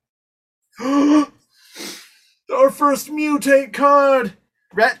iguana. Our first mutate card!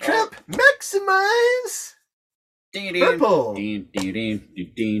 Rat Trap, maximize! Purple!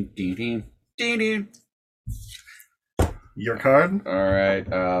 Your card?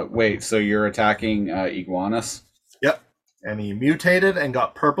 Alright, wait, so you're attacking Iguanus? Yep. And he mutated and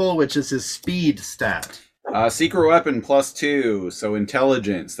got purple, which is his speed stat. Secret weapon +2, so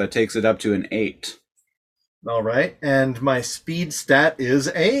intelligence, that takes it up to an 8. All right, and my speed stat is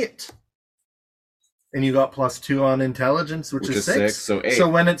 8. And you got +2 on intelligence, which is 6. So 8. So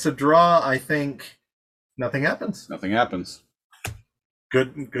when it's a draw, I think nothing happens. Nothing happens.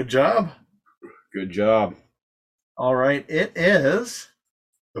 Good job. Good job. All right, it is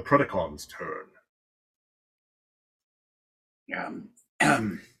the Predacon's turn.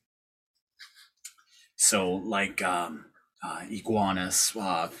 So like Iguanus,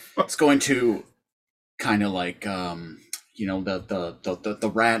 it's going to kind of like you know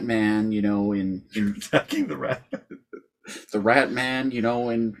the Rat Man, you know, in Attacking the rat. the Rat Man, you know,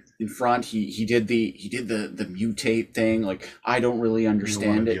 in front. He did the mutate thing. Like I don't really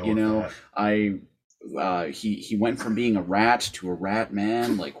understand it, you know. He went from being a rat to a Rat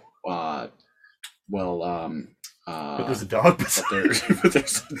Man, like But there's a dog beside but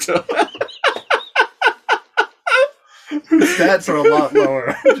there's a dog. whose stats are a lot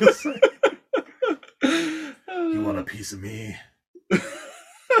lower. I'm just saying. You want a piece of me?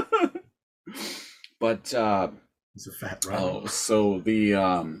 But He's a fat rat. so the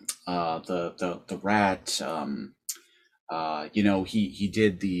rat, he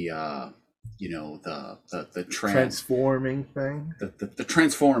did the Transforming thing. the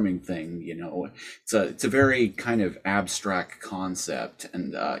transforming thing. It's a very kind of abstract concept,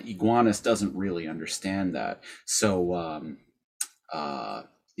 and Iguanus doesn't really understand that. So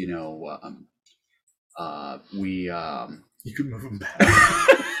we You can move him back.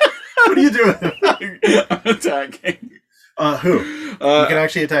 What are you doing? I'm attacking. Who? You can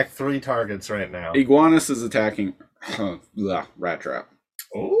actually attack 3 targets right now. Iguanus is attacking Rat Trap.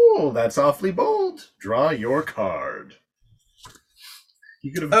 Oh, that's awfully bold. Draw your card.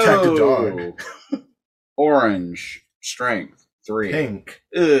 You could have attacked a dog. Orange. Strength. 3. Pink.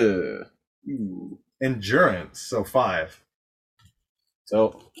 Ooh. Endurance. So 5.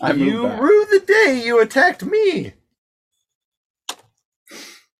 So I you move back. rue the day you attacked me.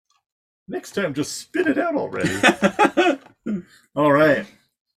 Next time, just spit it out already. All right.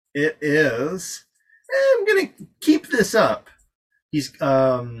 It is. I'm gonna keep this up. He's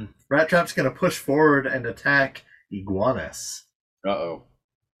Rat Trap's gonna push forward and attack Iguanus. Uh-oh.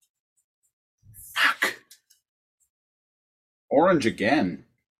 Fuck. Orange again.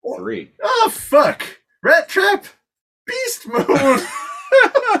 3. Oh fuck! Rat Trap, beast mode.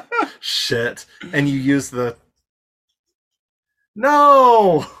 Shit. And you use the.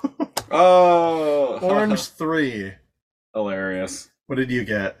 No. Oh. Orange 3. Hilarious. What did you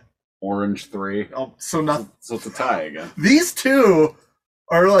get? Orange 3. Oh, so not. So it's a tie again. These two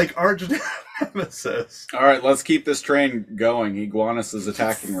are like arch nemesis. All right, let's keep this train going. Iguanus is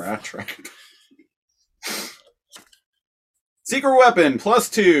attacking Rat Trap. Secret weapon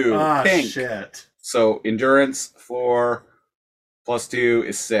 +2. Ah, pink. shit. So endurance 4 +2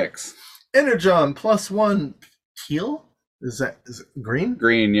 is 6. Energon +1. Teal? Is it green?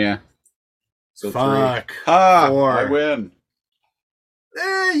 Green, yeah. So 3. Fuck. Ha! 4. I win.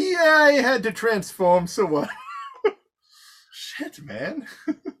 Yeah, I had to transform, so what? Shit, man.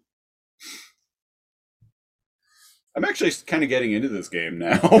 I'm actually kind of getting into this game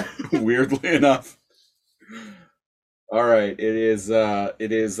now, weirdly enough. All right, it is the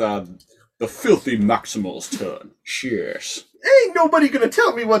filthy Maximal's turn. Cheers. Ain't nobody gonna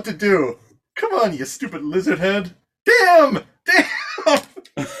tell me what to do. Come on, you stupid lizard head. Damn!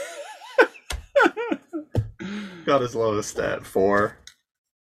 Got his lowest stat, 4.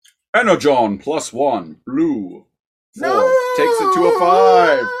 Energon +1, blue. 4 No! takes it to a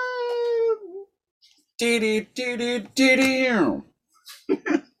 5. Dee-dee-dee-dee-dee-dee.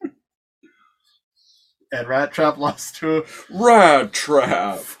 And Rat Trap lost to a... Rat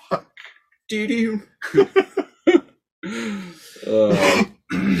Trap. Dee-dee.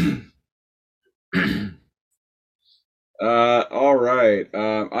 All right.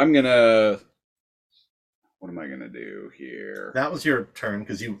 I'm gonna. What am I gonna do here? That was your turn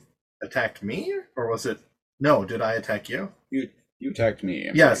because you attacked me, or was it? No, did I attack you? You attacked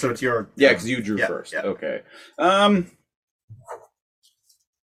me. Yeah, so it's your. Yeah, because you drew Yeah, first. yeah. Okay.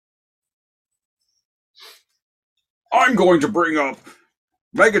 I'm going to bring up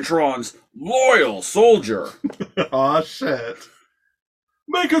Megatron's loyal soldier. Aw, shit.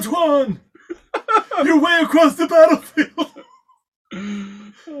 Megatron! You're way across the battlefield!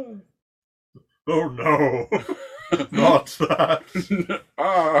 Oh no. Not that.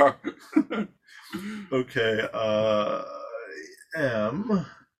 Ah. Okay, I am...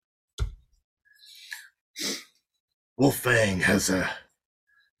 Wolfang has a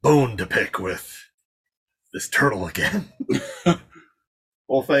bone to pick with this turtle again.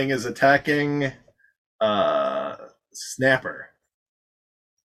 Wolfang is attacking Snapper.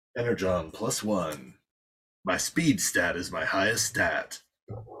 Energon +1. My speed stat is my highest stat.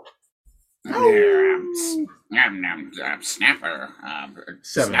 Snapper.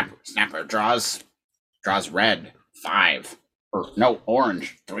 7. Snapper draws red 5. Or no,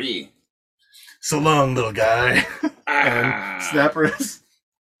 orange 3. So long, little guy. Ah. And Snapper is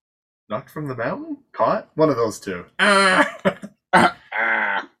knocked from the mountain? Caught? One of those two.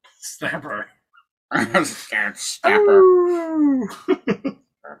 Snapper. Snapper.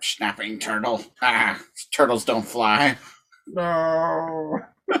 Snapping turtle. Turtles don't fly. No.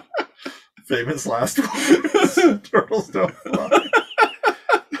 Famous last words. Turtles don't fly.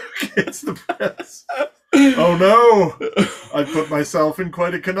 Okay, it's the press. Oh no! I put myself in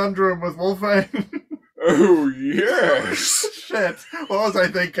quite a conundrum with Wolfang. Oh, yes. Shit. What was I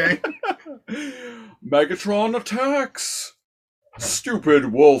thinking? Megatron attacks.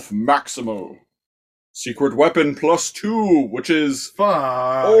 Stupid Wolf Maximo. Secret weapon +2, which is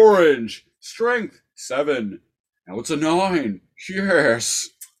Fuck. orange. Strength 7. Now it's a 9. Yes.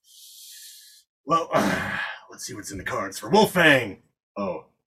 Well, let's see what's in the cards for Wolfang. Oh,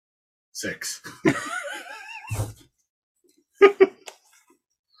 6.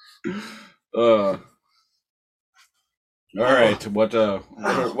 All right. What are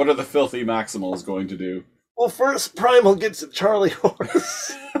the filthy Maximals going to do? Well, first Primal gets a Charlie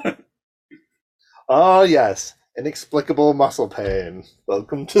horse. Oh, yes. Inexplicable muscle pain.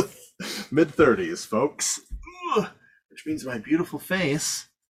 Welcome to mid-30s, folks. Ugh. Which means my beautiful face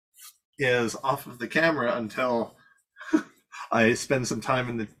is off of the camera until I spend some time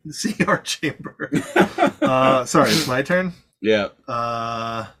in the CR chamber. Sorry, it's my turn? Yeah.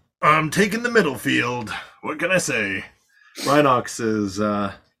 I'm taking the middle field. What can I say? Rhinox is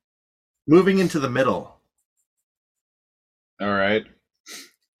moving into the middle. All right.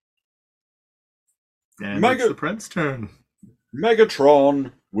 And it's the prince's turn.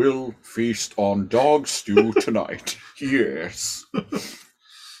 Megatron will feast on dog stew tonight. Yes.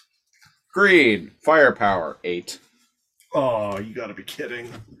 Green, firepower, 8. Oh, you gotta be kidding.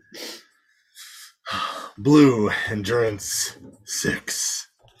 Blue, endurance, 6.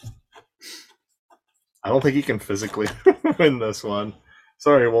 I don't think he can physically win this one.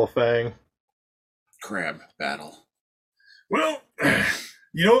 Sorry, Wolfang. Crab battle. Well,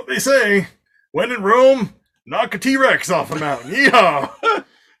 you know what they say. When in Rome, knock a T-Rex off a mountain. Yeehaw!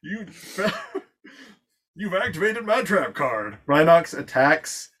 You've activated my trap card. Rhinox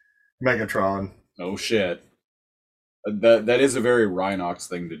attacks Megatron. Oh shit. That is a very Rhinox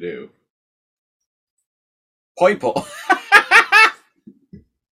thing to do. Point pull.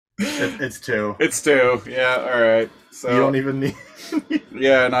 It's 2. It's 2. Yeah, alright. So You don't even need...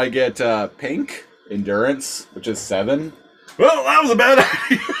 yeah, and I get pink, endurance, which is 7. Well, that was a bad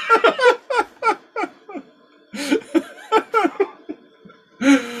idea.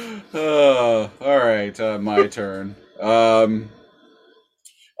 Alright, my turn. Oh,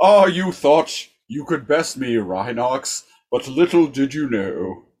 you thought you could best me, Rhinox, but little did you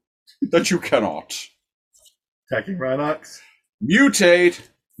know that you cannot. Attacking Rhinox. Mutate,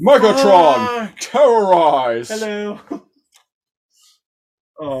 Megatron, terrorize. Hello.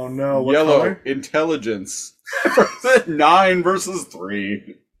 Oh no, what Yellow, color? intelligence. 9 versus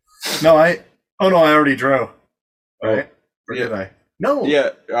 3. No, I already drew. Oh, Right? Or yeah. did I? No. Yeah,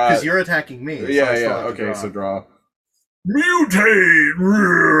 Because you're attacking me. So I yeah, still yeah, have to okay, draw. so draw. Mutate!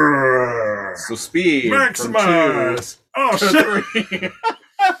 So speed Maximize! Oh from 2 to shit!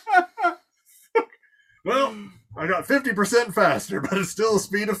 3. Well, I got 50% faster, but it's still a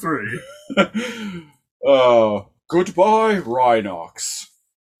speed of 3. Goodbye, Rhinox.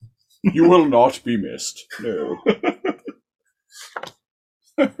 You will not be missed. No.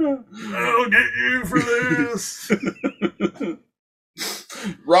 I'll get you for this!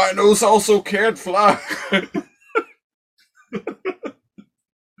 Rhinos also can't fly.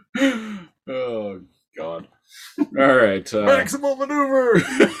 Oh, God. All right. Maximal maneuver!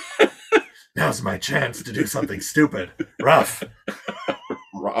 Now's my chance to do something stupid. Rough.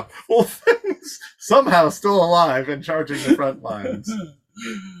 Wolfang's somehow still alive and charging the front lines.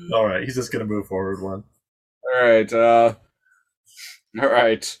 Alright, he's just gonna move forward one. All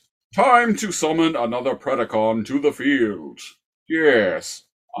right. Time to summon another Predacon to the field. Yes,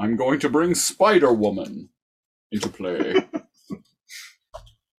 I'm going to bring Spider-Woman into play.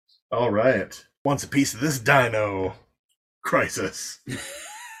 Alright. Wants a piece of this dino crisis.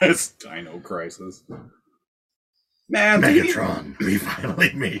 It's Dino Crisis. Man, Megatron, we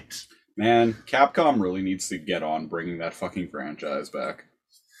finally meet. Man, Capcom really needs to get on bringing that fucking franchise back.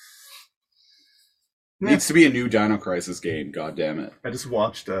 Needs to be a new Dino Crisis game, god damn it. I just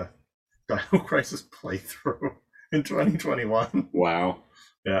watched a Dino Crisis playthrough in 2021. Wow.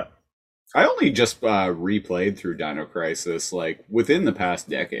 Yeah. I only just replayed through Dino Crisis, like, within the past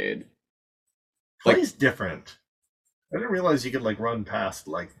decade. Like- Play's different. I didn't realize you could like run past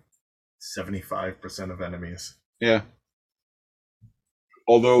like 75% of enemies. Yeah.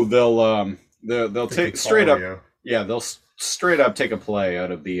 Although they'll They take can straight follow up, you. yeah, they'll straight up take a play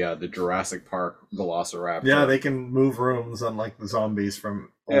out of the Jurassic Park Velociraptor. Yeah, they can move rooms unlike the zombies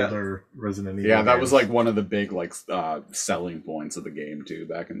from Yeah. older Resident Evil. Yeah, that was games. like one of the big like selling points of the game too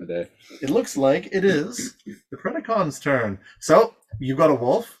back in the day. It looks like it is the Predacon's turn. So you've got a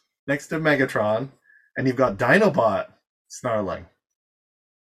wolf next to Megatron, and you've got Dinobot snarling.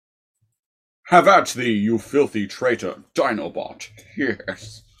 Have at thee, you filthy traitor, Dinobot.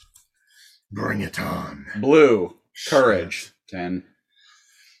 Yes. Bring it on. Blue, courage, 10.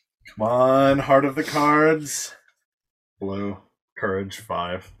 Come on, heart of the cards. Blue, courage,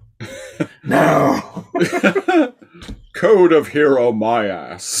 5. No. Code of Hero my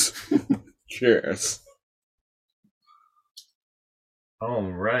ass. Cheers.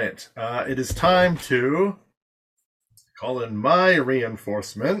 All right. It is time to call in my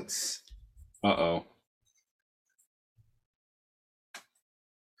reinforcements. Uh-oh.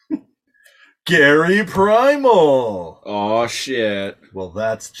 Gary Primal. Oh, shit. Well,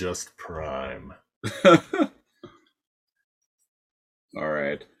 that's just prime. All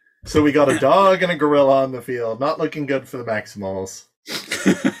right. So we got a dog and a gorilla on the field. Not looking good for the Maximals.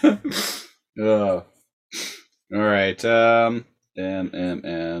 All right.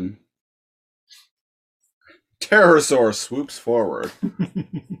 Pterosaur swoops forward.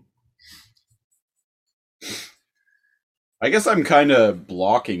 I guess I'm kind of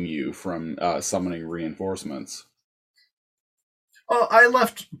blocking you from summoning reinforcements. Oh, I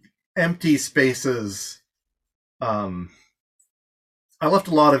left empty spaces. I left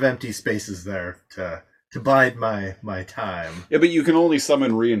a lot of empty spaces there to bide my time. Yeah, but you can only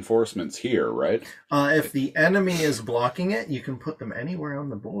summon reinforcements here, right? If the enemy is blocking it, you can put them anywhere on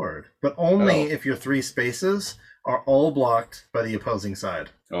the board, but only if your 3 spaces are all blocked by the opposing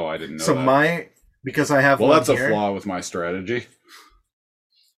side. Oh, I didn't know So that. because I have Well, one that's here, a flaw with my strategy.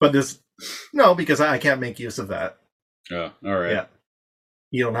 but because I can't make use of that. Oh, all right. Yeah,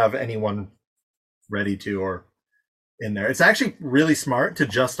 you don't have anyone ready to or in there. It's actually really smart to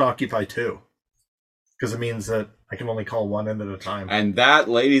just occupy 2, because it means that I can only call 1 in at a time. And that,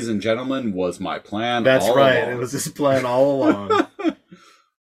 ladies and gentlemen, was my plan. That's all right. along. It was this plan all along.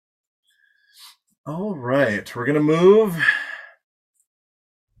 All right, we're gonna move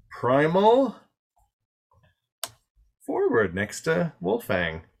Primal forward next to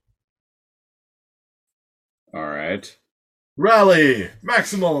Wolfang. All right. Rally!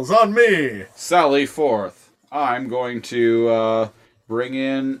 Maximals on me! Sally forth. I'm going to bring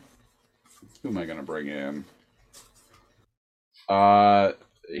in. Who am I going to bring in?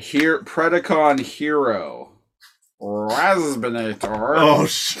 Here, Predacon Hero. Rasbinator. Oh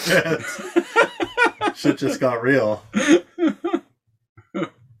shit! Shit just got real.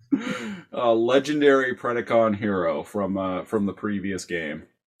 Legendary Predacon Hero from the previous game.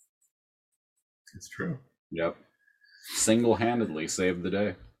 It's true. Yep. Single-handedly saved the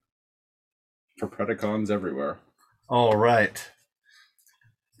day. For Predacons everywhere. All right.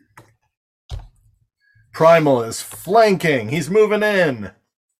 Primal is flanking. He's moving in.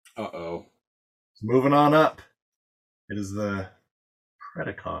 Uh-oh. He's moving on up. It is the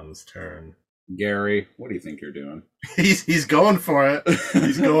Predacon's turn. Gary, what do you think you're doing? He's going for it.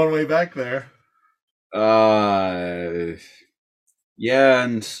 He's going way back there. Yeah,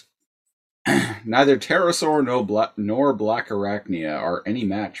 and neither Pterosaur nor Black Arachnia are any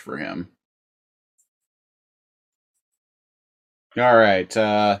match for him. All right,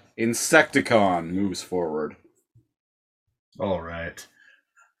 Insecticon moves forward. All right.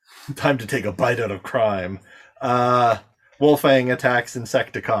 Time to take a bite out of crime. Wolfang attacks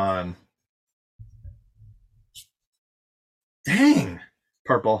Insecticon. Dang!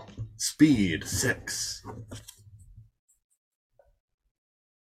 Purple. Speed 6.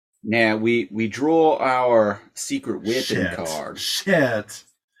 Now, we draw our secret weapon card, Shit.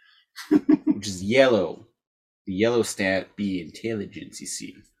 which is yellow. The yellow stat be intelligence, you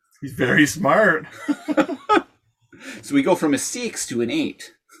see. He's very smart. So we go from a 6 to an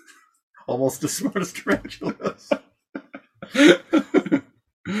 8. Almost as smart as tarantulas.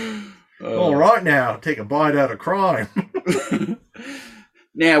 All right, now take a bite out of crime.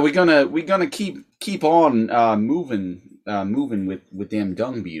 Now we're gonna keep on moving with them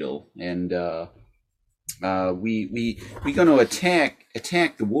dung beetle, and we gonna attack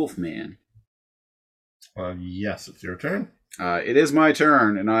the Wolfman. Yes, it's your turn. It is my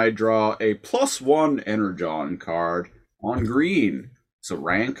turn, and I draw a +1 Energon card on green. So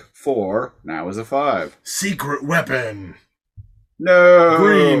rank 4 now is a 5. Secret weapon. No!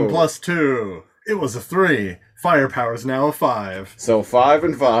 Green +2. It was a 3. Firepower is now a 5. So 5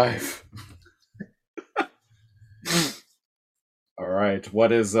 and 5. All right.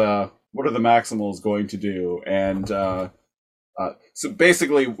 What are the Maximals going to do? And so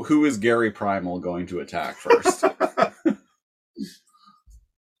basically, who is Gary Primal going to attack first?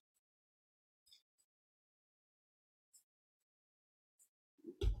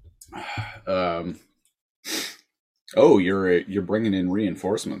 Oh, you're bringing in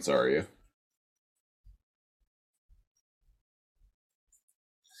reinforcements, are you?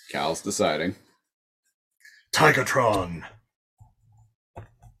 Cal's deciding. Tigatron.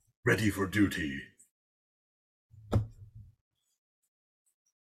 Ready for duty. All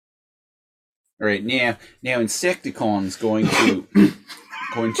right, now Insecticon's going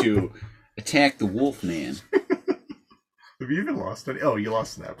to attack the Wolfman. Have you even lost any? Oh, you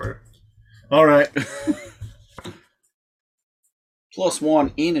lost Snapper. All right.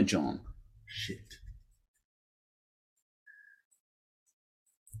 +1 energon. Shit.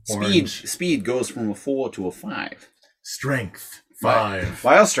 Speed Orange. goes from a 4 to a 5. Strength 5.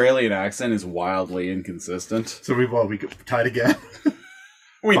 My Australian accent is wildly inconsistent. So we tied again.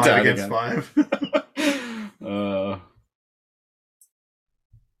 We 5 tied against again.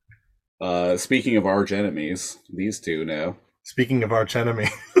 5. Speaking of arch enemies, these two now. Speaking of arch enemies.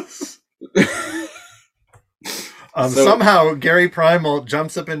 So- Somehow Gary Primal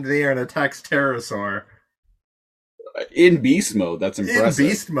jumps up into the air and attacks Pterosaur In beast mode, that's in impressive.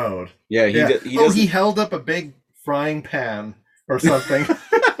 beast mode. Yeah, he He held up a big frying pan or something.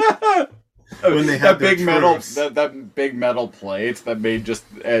 When they had that big their metal truce. that big metal plate that made just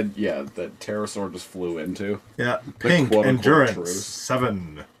that Pterosaur just flew into. Yeah, pink quote-unquote endurance truce.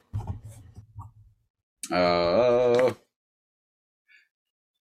 7.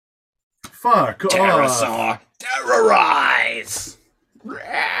 Fuck off. Pterosaur, terrorize!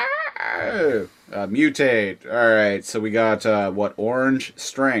 Mutate. All right, so we got orange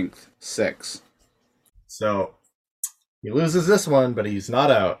strength 6. So he loses this one, but he's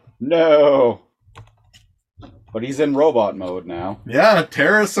not out. No, but he's in robot mode now. Yeah,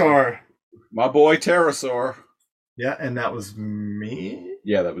 Pterosaur. My boy Pterosaur. Yeah, and that was me.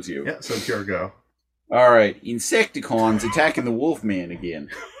 Yeah, that was you. Yeah, so pure go. All right, Insecticons attacking the Wolfman again.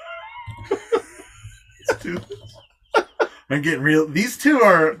 I'm getting real. These two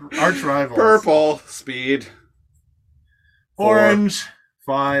are arch rivals. Purple speed. 4. Orange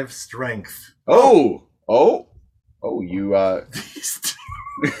 5 strength. Oh, you These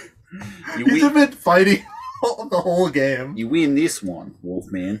two. you He's win. been fighting the whole game. You win this one,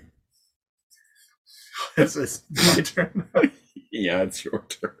 Wolfman. It's my turn. Yeah, it's your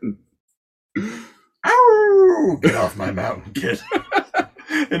turn. Ow! Get off my mountain, kid.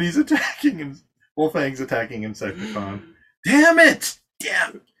 And he's attacking him. Wolfang's attacking Insecticon. Damn it!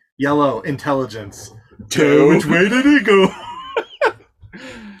 Damn. Yellow intelligence. Which way did he go?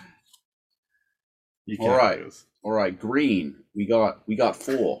 You can't All right. lose. All right, green. We got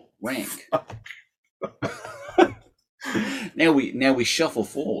 4 rank. now we shuffle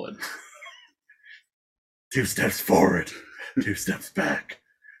forward. 2 steps forward, 2 steps back.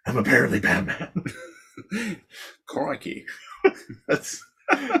 I'm apparently Batman. Crikey. That's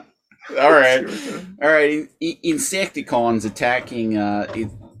All right. All right. Insecticons attacking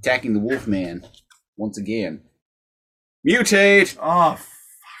the Wolfman once again. Mutate. oh fuck.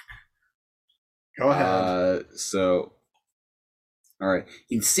 Go ahead. All right.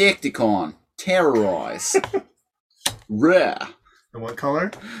 Insecticon terrorize. Rare. And what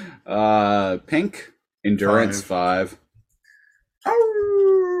color? Pink. Endurance 5.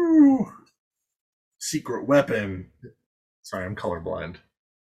 Ow! Secret weapon. Sorry, I'm colorblind.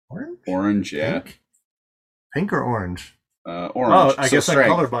 Orange? Orange. Yeah. Pink or orange? Orange. Oh, I So guess I'm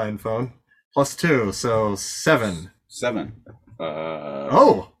strength. colorblind, phone. +2, so 7. 7.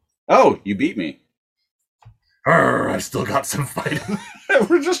 Oh! You beat me. I still got some fighting.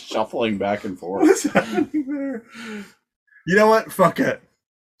 We're just shuffling back and forth. What's happening there? You know what? Fuck it.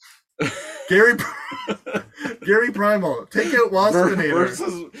 Gary Primal, take out Waspinator.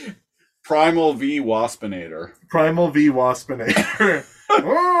 Versus Primal v Waspinator. Primal v Waspinator.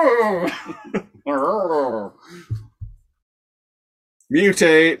 Oh!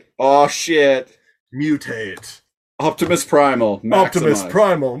 Mutate. Oh shit. Mutate. Optimus Primal. Maximize. Optimus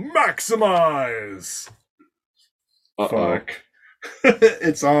Primal, maximize. Uh-oh. Fuck.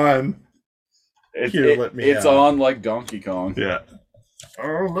 It's on. Here, let me It's out. on like Donkey Kong. Yeah.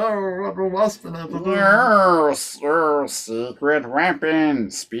 Oh no, rubber Waspinator. Secret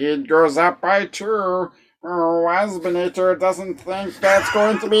weapon. Speed goes up by 2. Waspinator doesn't think that's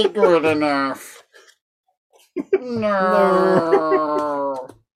going to be good enough. No.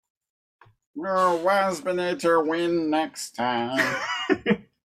 No, Waspinator win next time.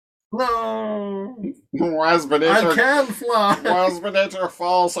 No. I Waspinator. can fly. Waspinator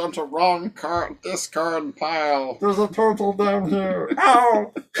falls onto wrong discard pile. There's a turtle down here.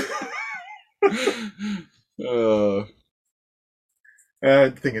 Ow! I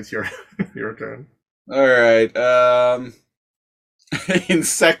think it's your turn. All right.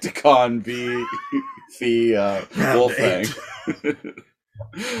 Insecticon v Wolfang.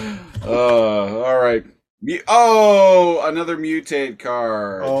 All right. Another mutate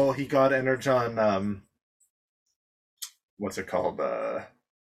card. Oh, he got Energon. What's it called?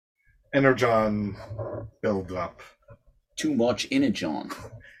 Energon build up. Too much energon.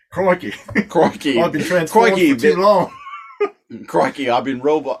 Crikey! Crikey. I've been transformed Crikey, for too long. Crikey, I've been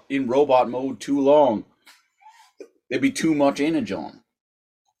in robot mode too long. There'd be too much energon.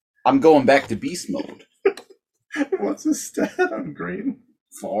 I'm going back to beast mode. What's his stat on green?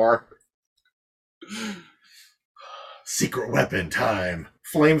 4. Secret weapon time.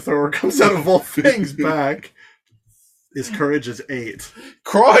 Flamethrower comes out of Wolfang's back. His courage is 8.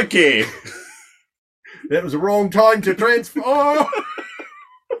 Crikey! It was the wrong time to transfer. Oh!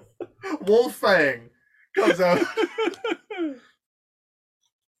 Wolfang comes out.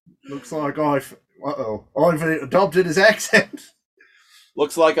 Looks like I've adopted his accent.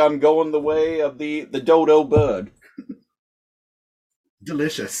 Looks like I'm going the way of the dodo bird.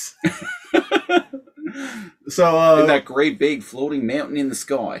 Delicious. So, In that great big floating mountain in the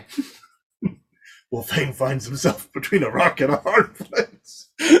sky. Wolfang finds himself between a rock and a hard place.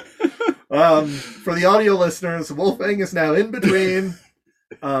 For the audio listeners, Wolfang is now in between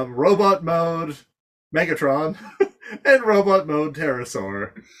robot mode Megatron and robot mode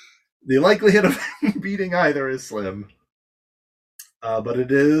Pterosaur. The likelihood of him beating either is slim. But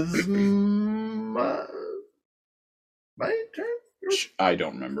it is my turn? I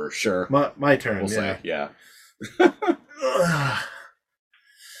don't remember. Sure. My turn, We'll say, yeah.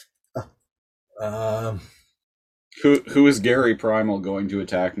 Who is Gary Primal going to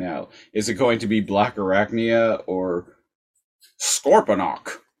attack now? Is it going to be Black Arachnia or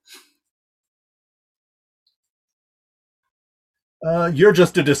Scorponok? You're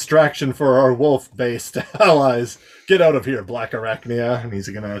just a distraction for our wolf-based allies. Get out of here, Black Arachnia. And he's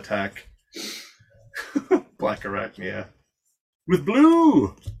going to attack Black Arachnia with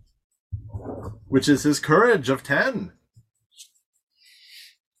blue, which is his courage of 10.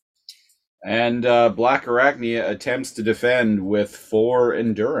 And Black Arachnia attempts to defend with 4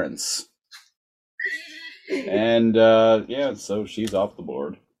 endurance. And yeah, so she's off the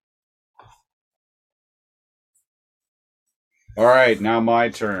board. All right, now my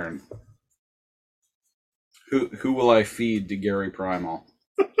turn. Who will I feed to Gary Primal?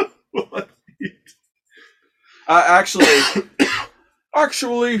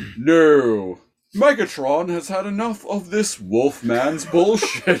 Actually, no. Megatron has had enough of this Wolfman's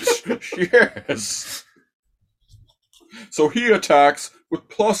bullshit. Yes. So he attacks with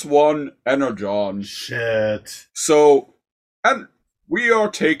 +1 Energon. Shit. So, and we are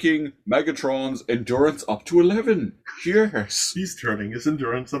taking Megatron's endurance up to 11. Yes. He's turning his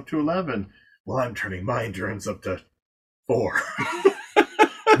endurance up to 11. Well, I'm turning my endurance up to 4.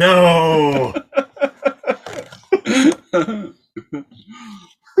 No!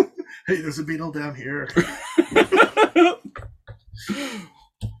 Hey, there's a beetle down here.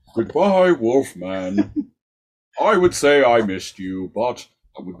 Goodbye, Wolfman. I would say I missed you, but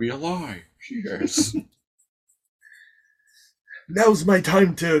that would be a lie. Yes. Now's my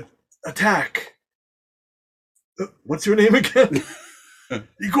time to attack. What's your name again?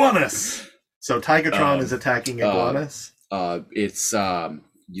 Iguanus. So Tigatron is attacking Iguanus. It's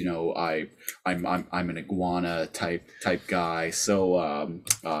you know, I'm an iguana type guy. So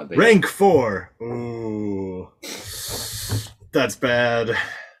Rank 4. Ooh, that's bad.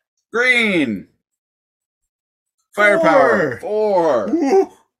 Green. Firepower 4.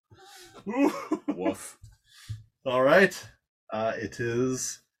 Ooh. Ooh. Woof. All right. It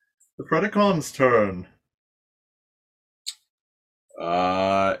is the Predacon's turn.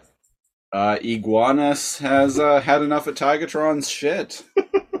 Iguanus has had enough of Tigatron's shit.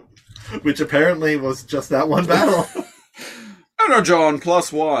 Which apparently was just that one battle. Energon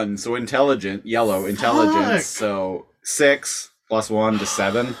 +1, so yellow intelligence. So 6 +1 to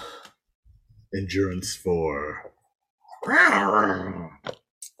 7. Endurance 4.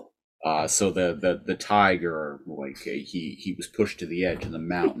 So the tiger, like he was pushed to the edge of the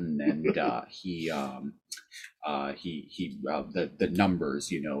mountain, and the numbers,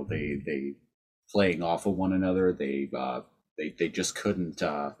 you know, they playing off of one another. They just couldn't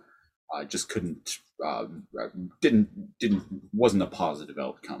wasn't a positive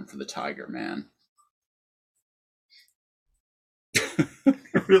outcome for the tiger, man.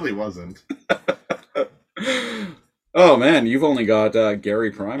 It really wasn't. Oh man, you've only got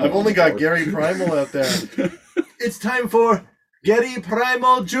Gary Primal. I've only got Gary Primal out there. It's time for Gary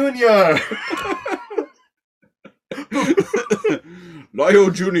Primal Jr. Lio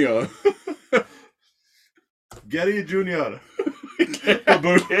Jr. Gary Jr.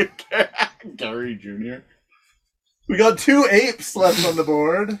 Gary Jr. We got 2 apes left on the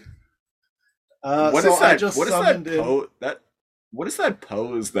board. What so is that? I just What is summoned that? in... What is that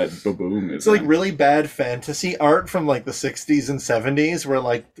pose that Baboom is? It's like in? really bad fantasy art from like the 60s and 70s where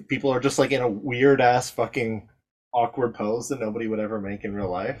like people are just like in a weird ass fucking awkward pose that nobody would ever make in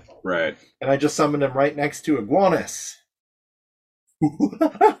real life. Right. And I just summoned him right next to Iguanus.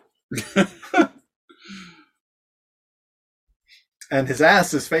 And his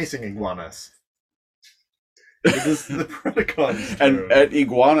ass is facing Iguanus. It is the Predacon's And turn.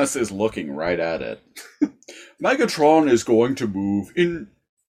 Iguanus is looking right at it. Megatron is going to move in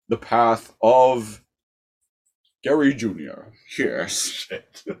the path of Gary Jr. Yes.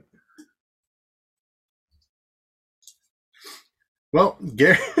 Shit. Well,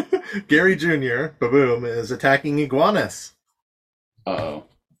 Gary Jr., Baboom, is attacking Iguanus. Uh-oh.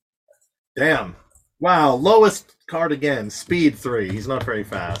 Damn. Wow, lowest card again. Speed 3. He's not very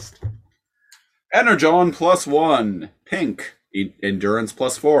fast. Energon +1. Pink. Endurance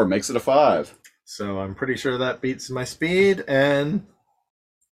 +4. Makes it a 5. So I'm pretty sure that beats my speed, and...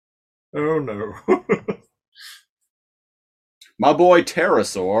 Oh no. My boy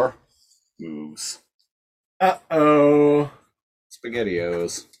Pterosaur moves. Uh-oh.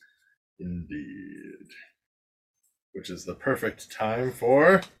 SpaghettiOs. Indeed. Which is the perfect time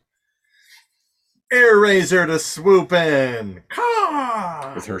for... Air Razor to swoop in!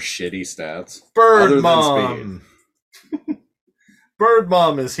 Caw! With her shitty stats. Bird Other than Mom! Bird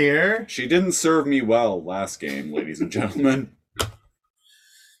Mom is here. She didn't serve me well last game, ladies and gentlemen.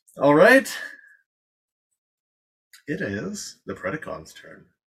 All right. It is the Predacon's turn.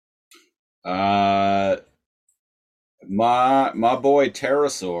 My boy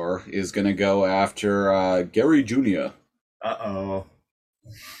Pterosaur is gonna go after Gary Jr. Uh-oh.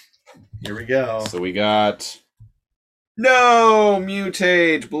 Here we go. So we got no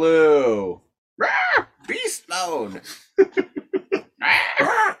mutate blue. Rah! Beast mode.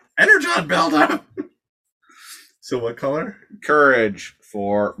 Energon buildup! So what color? Courage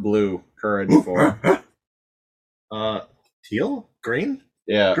for blue. Courage for Teal? Green?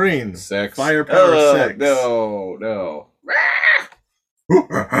 yeah. Green. 6. Firepower 6. No.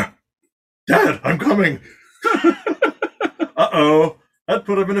 Dad, I'm coming! Uh-oh. That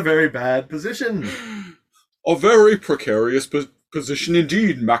put him in a very bad position. A very precarious position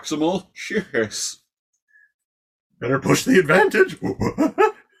indeed, Maximal. Yes. Better push the advantage.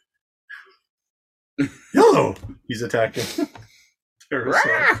 Yellow. He's attacking.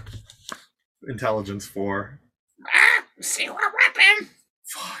 Pterosaur. Intelligence 4. See what weapon?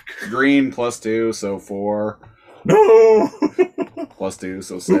 Fuck. Green +2, so 4. No. +2,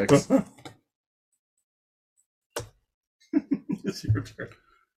 so 6. It's your turn.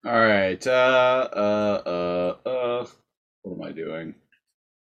 All right. What am I doing?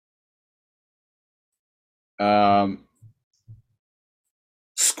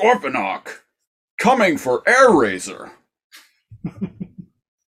 Scorponok coming for Air Razor.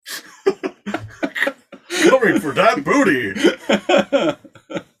 Coming for that booty.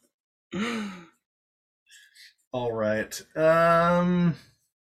 All right. Round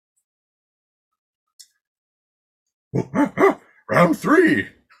 3.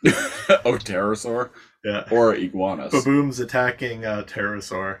 Oh, Pterosaur Yeah. or Iguanus. Baboom's attacking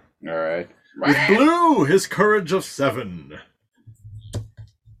Pterosaur. All right. With blue, his courage of 7.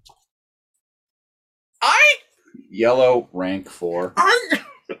 Yellow rank 4.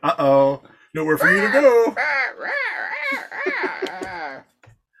 Uh-oh. Nowhere for you to go.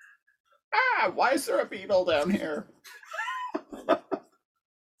 Why is there a beetle down here?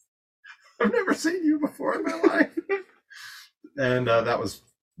 I've never seen you before in my life. And that was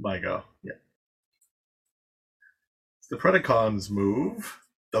my go. Yeah. It's the Predacon's move.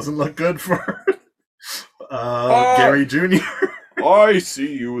 Doesn't look good for Gary Jr. I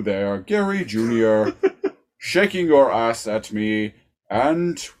see you there, Gary Jr., shaking your ass at me,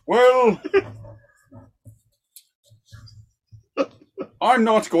 and, well, I'm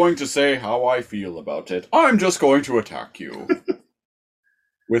not going to say how I feel about it. I'm just going to attack you.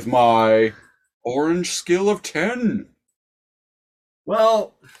 With my orange skill of 10.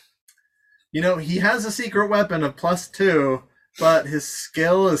 Well, you know, he has a secret weapon of +2, but his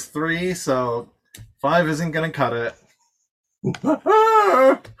skill is 3, so 5 isn't going to cut it.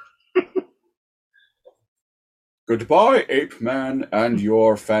 Goodbye, Ape Man, and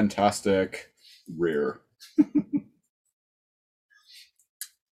your fantastic rear.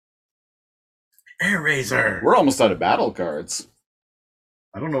 Air Razor. We're almost out of battle cards.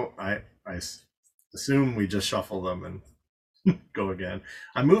 I don't know. I assume we just shuffle them and go again.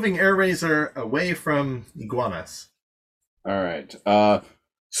 I'm moving Air Razor away from Iguanus. All right.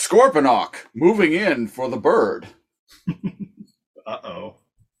 Scorponok moving in for the bird. Uh-oh.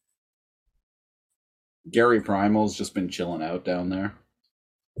 Gary Primal's just been chilling out down there.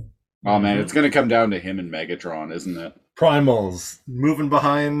 Oh man, it's gonna come down to him and Megatron, isn't it? Primals moving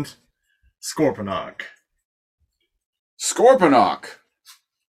behind Scorponok. Scorponok!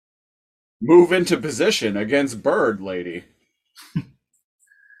 Move into position against Bird Lady.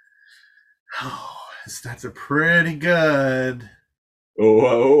 Oh, his stats are pretty good. Oh,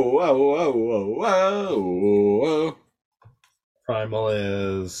 oh, oh, oh, oh, oh, oh. Primal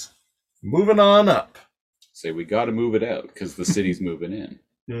is moving on up. Say we got to move it out because the city's moving in.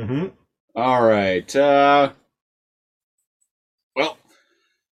 Mm-hmm. All right. Well,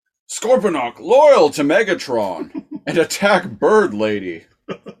 Scorponok, loyal to Megatron, and attack Bird Lady.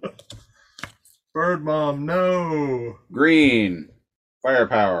 Bird Mom, no. Green,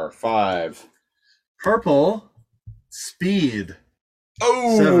 firepower, 5. Purple, speed.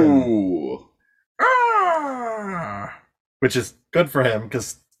 Oh! 7. Ah! Which is good for him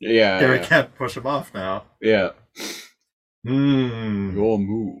because Yeah. Gary Yeah. can't push him off now. Yeah. Hmm. Your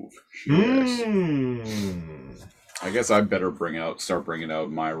move. Yes. Hmm. I guess I better start bringing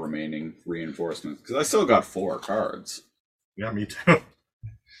out my remaining reinforcements because I still got 4 cards. Yeah, me too.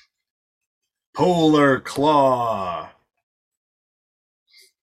 Polar Claw.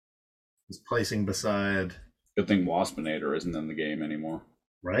 He's placing beside, Good thing Waspinator isn't in the game anymore.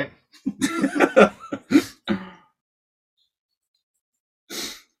 right?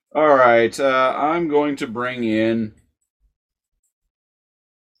 All right, I'm going to bring in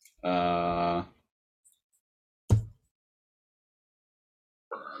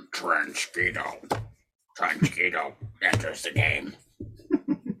Trenchketo. Trenchketo enters the game.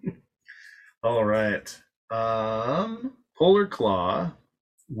 All right. Polar Claw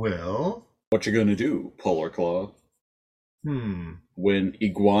will. What you gonna do, Polar Claw, Hmm. when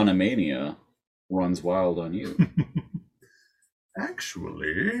Iguana Mania runs wild on you?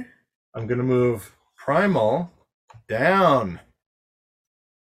 Actually, I'm gonna move Primal down.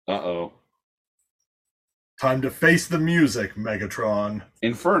 Uh-oh. Time to face the music, Megatron.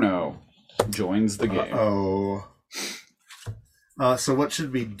 Inferno joins the game. Oh. So what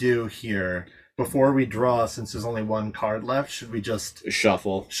should we do here? Before we draw, since there's only one card left, should we just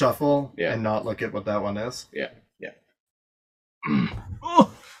Shuffle. shuffle Yeah. and not look at what that one is? Yeah.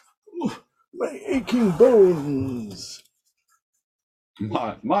 Oh, my aching bones.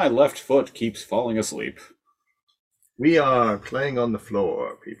 My left foot keeps falling asleep. We are playing on the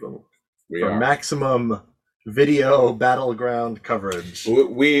floor, people. We For are. maximum video battleground coverage.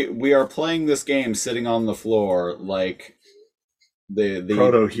 We are playing this game sitting on the floor like the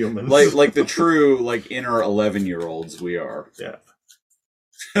Proto-humans. like the true like inner 11-year-olds we are. Yeah.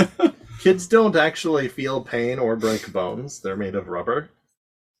 Kids don't actually feel pain or break bones. They're made of rubber.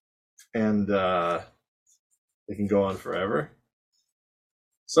 And they can go on forever.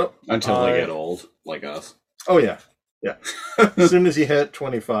 So Until they get old, like us. Oh yeah. Yeah. As soon as you hit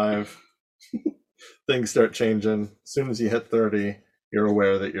 25, things start changing. As soon as you hit 30, you're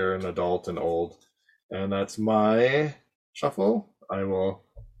aware that you're an adult and old. And that's my shuffle. I will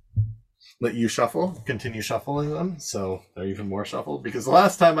let you shuffle, continue shuffling them, so they're even more shuffled. Because the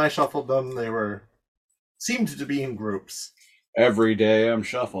last time I shuffled them, they seemed to be in groups. Every day I'm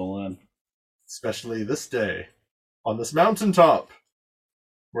shuffling. Especially this day, on this mountaintop,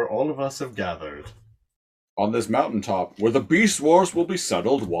 where all of us have gathered. On this mountaintop, where the Beast Wars will be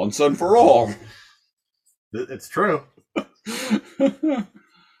settled once and for all. It's true.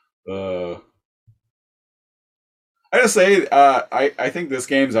 I gotta say, I think this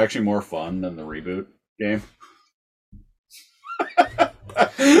game's actually more fun than the reboot game.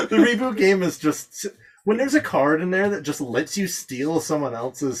 The reboot game is just... When there's a card in there that just lets you steal someone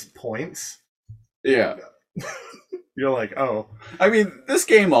else's points, Yeah. you're like, oh. I mean, this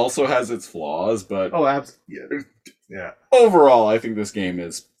game also has its flaws, but Oh, absolutely. Yeah. overall, I think this game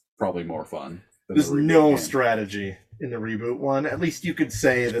is probably more fun than There's the reboot no game. strategy in the reboot one. At least you could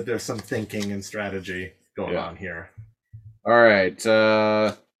say that there's some thinking and strategy going Yeah. on here. All right,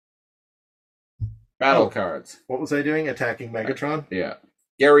 battle Oh. cards. What was I doing? Attacking Megatron? Yeah,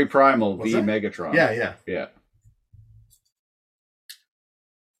 Gary Primal Was v it? Megatron. Yeah. yeah.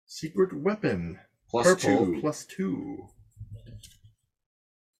 Secret weapon. Plus Purple 2. +2.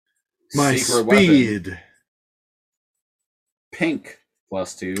 My Secret weapon. speed. Pink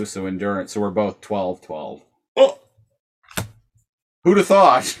 +2. So endurance. So we're both 12. Oh, Who'd have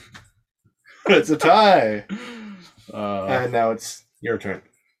thought? it's a tie. Uh, And now it's your turn.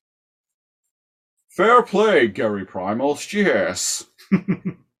 Fair play, Gary Primal. Yes.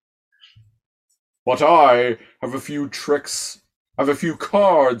 But I have a few tricks. I have a few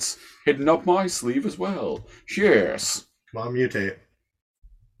cards hidden up my sleeve as well. Yes. Come on, mutate.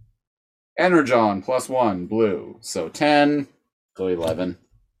 Energon +1, blue. So 10, so 11.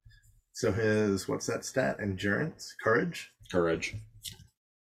 So his, what's that stat? Endurance? Courage? Courage.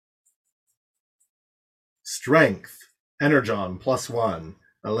 Strength. Energon +1.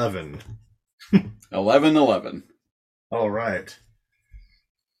 11. 11. All right.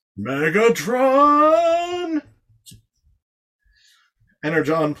 Megatron!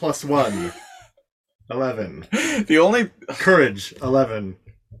 Energon plus 1. 11. The only Courage, 11.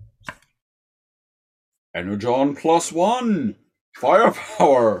 Energon plus 1.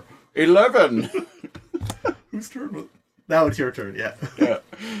 Firepower, 11. Whose turn was... Now it's your turn, yeah. Yeah.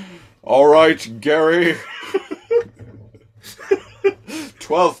 All right, Gary.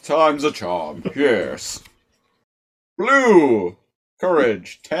 12th time's a charm. Yes. Blue.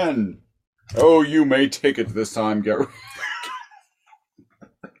 Courage, 10. Oh, you may take it this time, Gary.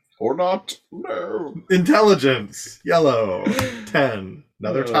 Or not. No. Intelligence, yellow, 10.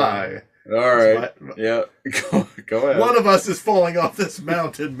 Another tie. All right. Yeah. Go ahead. One of us is falling off this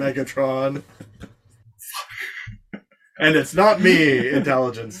mountain, Megatron. And it's not me,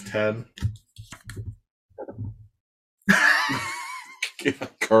 intelligence 10.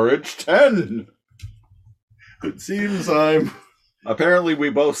 Courage 10. It seems I'm... Apparently,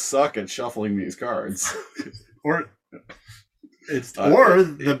 we both suck at shuffling these cards. Or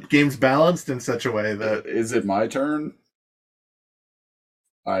the game's balanced in such a way that... Is it my turn?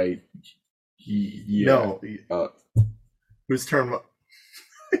 Yeah. No. Whose turn?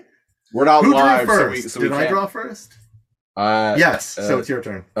 We're not Who live, drew first? so we Did I can't. draw first? Yes. So it's your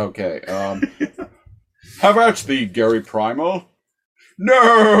turn. Okay. How about the Gary Primal?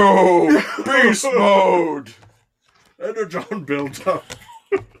 No! Beast mode! Energon built up.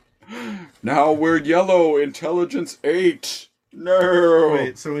 Now we're yellow, intelligence 8. No!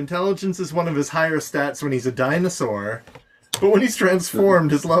 Wait, so intelligence is one of his higher stats when he's a dinosaur, but when he's transformed,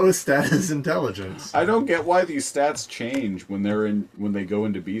 his lowest stat is intelligence. I don't get why these stats change when they go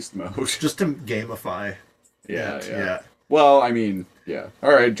into beast mode. Just to gamify. Yeah. Well, I mean, yeah.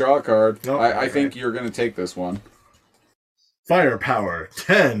 All right, draw a card. Nope, I think you're going to take this one. Firepower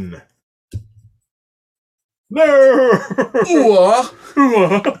 10. No.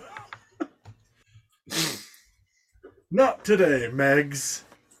 Not today, Megs.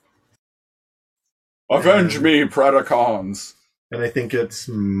 Avenge me, Predacons. And I think it's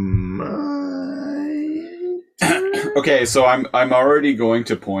my... Okay, so I'm already going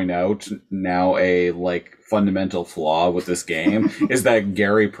to point out now a fundamental flaw with this game is that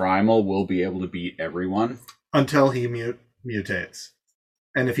Gary Primal will be able to beat everyone until he mutates.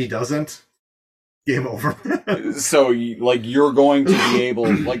 And if he doesn't, game over. So you're going to be able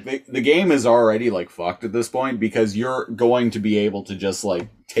the game is already fucked at this point because you're going to be able to just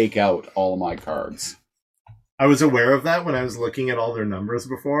take out all of my cards. I was aware of that when I was looking at all their numbers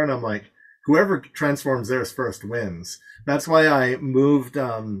before, and I'm like, whoever transforms theirs first wins. That's why I moved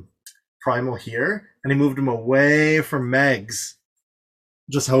Primal here, and I moved him away from Megs,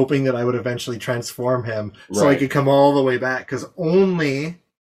 just hoping that I would eventually transform him so I could come all the way back, because only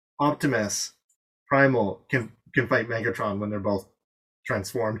Optimus Primal can fight Megatron when they're both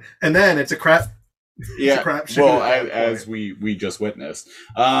transformed. And then it's a crap... Yeah, it's a crap shoot well, at that as point. we just witnessed.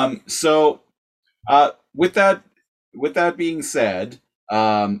 With that being said,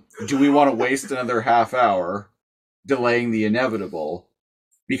 do we want to waste another half hour delaying the inevitable?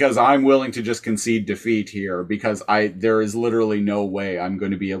 Because I'm willing to just concede defeat here because there is literally no way I'm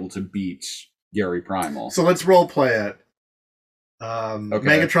going to be able to beat Gary Primal. So let's role play it. Okay.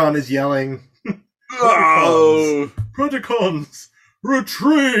 Megatron is yelling, Oh! Predacons,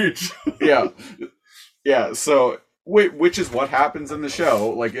 retreat! Yeah, so... Which is what happens in the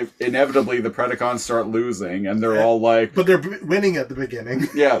show. Inevitably, the Predacons start losing, and they're all like... But they're winning at the beginning.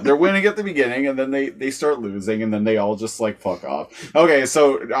 Yeah, they're winning at the beginning, and then they start losing, and then they all just, fuck off. Okay,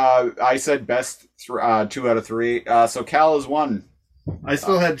 so I said best 2 out of 3. So Cal is 1. I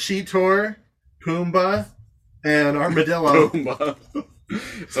still had Cheetor, Pumbaa, and Armadillo. Pumbaa.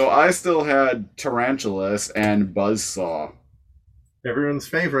 So I still had Tarantulas and Buzzsaw. Everyone's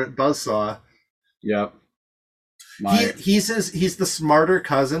favorite, Buzzsaw. Yep. He says he's the smarter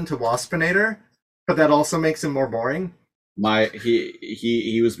cousin to Waspinator, but that also makes him more boring.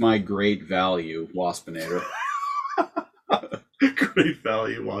 He was my great value, Waspinator. Great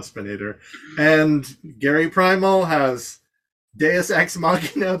value, Waspinator. And Gary Primal has Deus Ex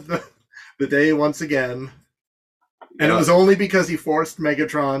Machina the day once again. And it was only because he forced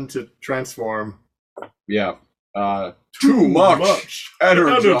Megatron to transform. Yeah. Too much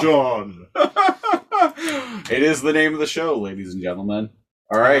Energon. It is the name of the show, ladies and gentlemen.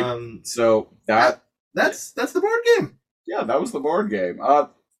 All right. So that's the board game. Yeah, that was the board game.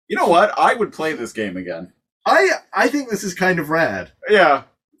 You know what? I would play this game again. I think this is kind of rad. Yeah.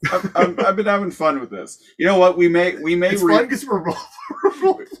 I've been having fun with this. You know what? We may it's fun because we're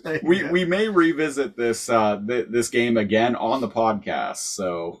role playing. We may revisit this this game again on the podcast.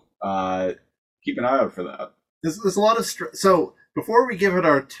 So keep an eye out for that. There's a lot of so before we give it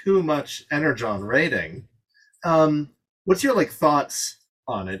our too much Energon rating, What's your like thoughts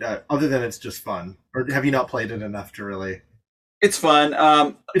on it, other than it's just fun, or have you not played it enough to really? It's fun.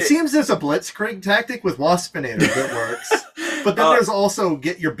 It seems there's a blitzkrieg tactic with Waspinator that works, but then there's also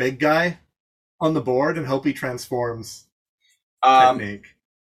get your big guy on the board and hope he transforms technique.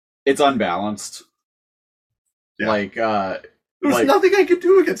 It's unbalanced. Yeah. Like, There was nothing I could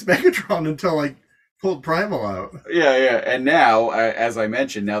do against Megatron until I pulled Primal out. yeah. And now, as I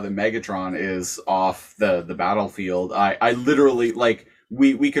mentioned, now that Megatron is off the battlefield, I literally, like,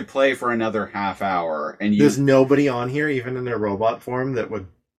 we could play for another half hour, and There's nobody on here, even in their robot form, that would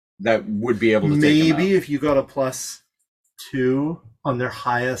be able to take him out. maybe if you got a +2 on their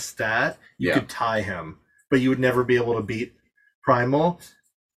highest stat, you could tie him, but you would never be able to beat Primal.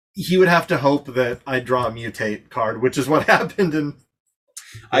 He would have to hope that I draw a mutate card, which is what happened in.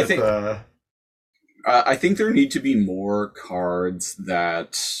 I think there need to be more cards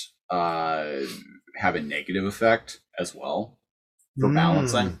that have a negative effect as well for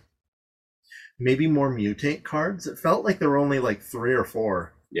balancing. Maybe more mutate cards. It felt like there were only like 3 or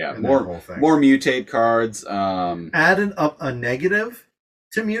 4. Yeah, in that whole thing. more mutate cards. Add a negative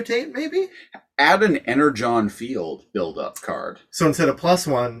to mutate, maybe. Add an Energon Field build-up card. So instead of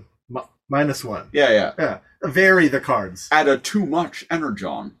 +1, -1. Yeah. Vary the cards. Add a too much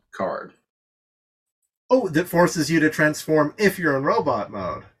Energon card. Oh, that forces you to transform if you're in robot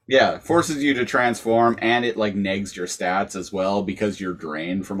mode. Yeah, forces you to transform, and it like negs your stats as well because you're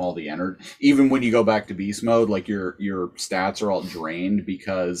drained from all the energy. Even when you go back to beast mode, like your stats are all drained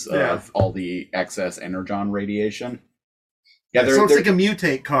because of all the excess Energon radiation. Yeah, so it's like a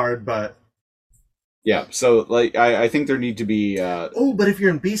mutate card, but yeah. So like, I think there need to be. Oh, but if you're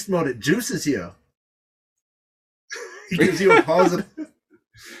in beast mode, it juices you. It gives you a positive.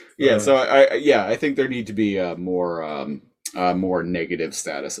 Yeah, so I think there need to be more negative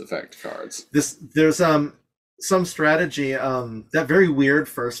status effect cards. There's some strategy, that very weird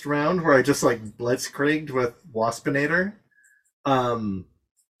first round where I just like blitzkrieged with Waspinator. That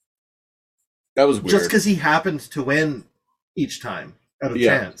was weird. Just because he happened to win each time out of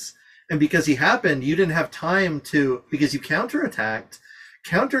chance. And because he happened, you didn't have time to, because you counterattacked.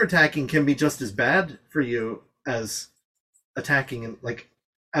 Counterattacking can be just as bad for you as attacking, and like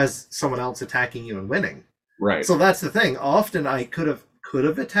as someone else attacking you and winning. Right. So that's the thing. Often I could have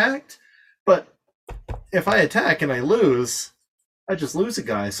attacked, but if I attack and I lose, I just lose a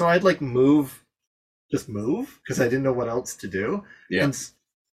guy. So I'd like move because I didn't know what else to do. Yeah. And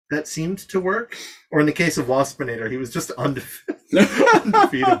that seemed to work. Or in the case of Waspinator, he was just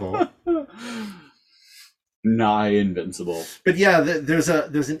undefeatable. Nigh invincible. But yeah, there's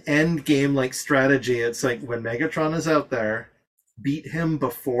an end game like strategy. It's like when Megatron is out there, beat him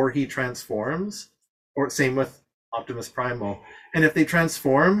before he transforms, or same with Optimus Primal. And if they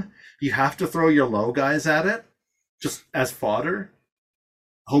transform, you have to throw your low guys at it, just as fodder,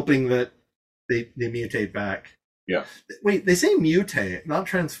 hoping that they mutate back. Yeah. Wait, they say mutate, not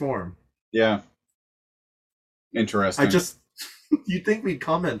transform. Yeah. Interesting. You'd think we'd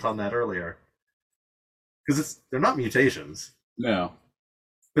comment on that earlier. Because they're not mutations. No.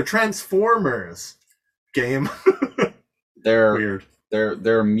 They're transformers. Game. They're weird.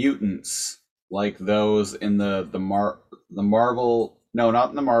 They're mutants like those in the Marvel. No, not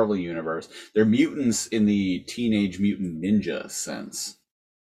in the Marvel universe. They're mutants in the Teenage Mutant Ninja sense.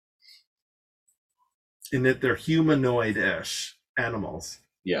 In that they're humanoid-ish animals.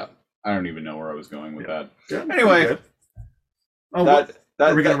 Yeah, I don't even know where I was going with that. Yeah, anyway, are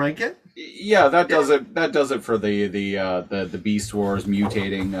we gonna rank it? Yeah, that does it. That does it for the Beast Wars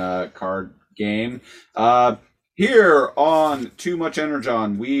mutating card game. Here on Too Much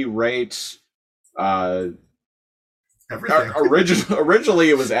Energon, we rate everything. Originally,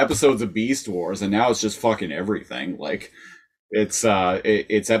 it was episodes of Beast Wars, and now it's just fucking everything. Like it's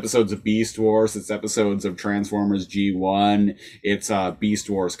episodes of Beast Wars, it's episodes of Transformers G1, it's Beast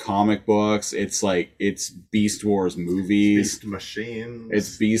Wars comic books, it's Beast Wars movies, Beast Machines,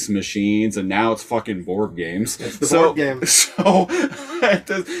 it's Beast Machines, and now it's fucking board games. It's the board game.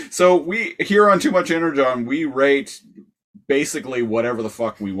 So we here on Too Much Energon, we rate basically whatever the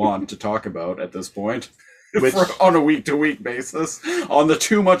fuck we want to talk about at this point. On a week-to-week basis on the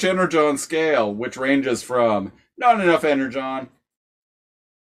Too Much Energon scale, which ranges from not enough Energon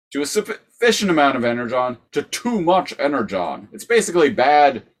to a sufficient amount of Energon to too much Energon. It's basically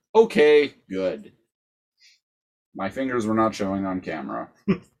bad, okay, good. My fingers were not showing on camera.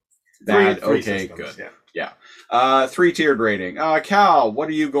 Bad, three okay, systems, good. Yeah. 3-tiered rating. Cal, what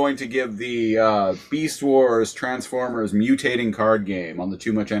are you going to give the Beast Wars Transformers mutating card game on the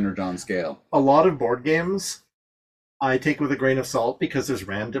Too Much Energon scale? A lot of board games I take with a grain of salt because there's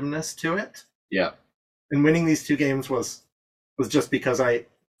randomness to it. Yeah. And winning these 2 games was just because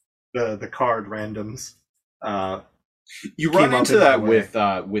the card randoms. You Came run up into in that that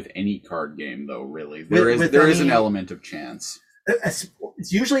way. with any card game, though. Really, With there is an any- element of chance. It's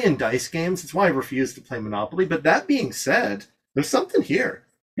usually in dice games. It's why I refuse to play Monopoly. But that being said, there's something here.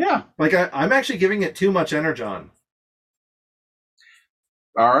 Yeah. Like I'm actually giving it too much energon.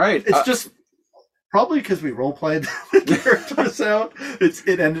 All right. It's just probably because we role played the characters out.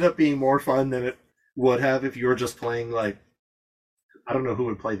 It ended up being more fun than it would have if you were just playing like, I don't know who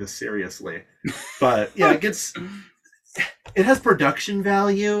would play this seriously, but yeah, it has production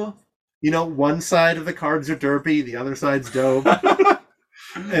value. You know, one side of the cards are derpy, the other side's dope,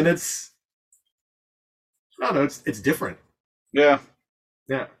 and I don't know, it's different. yeah.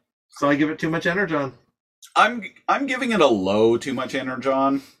 Yeah, so I give it too much energon. I'm giving it a low too much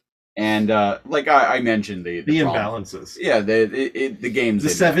energon, and like I mentioned the The problem. imbalances. Yeah, the game's The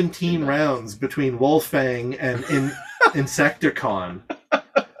in- 17 in- rounds between Wolfang and Insecticon.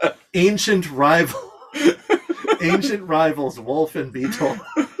 Ancient rivals, Wolf and Beetle.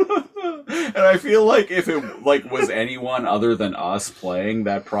 And I feel like if it like was anyone other than us playing,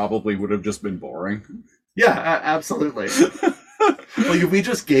 that probably would have just been boring. Yeah, absolutely. Like if we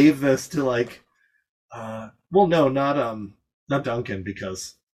just gave this to like, well, no, not Duncan,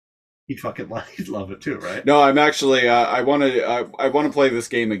 because he'd love it too, right? No, I'm actually I want to play this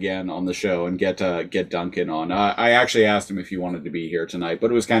game again on the show and get Duncan on. I actually asked him if he wanted to be here tonight,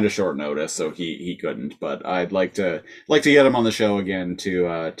 but it was kind of short notice, so he couldn't. But I'd like to get him on the show again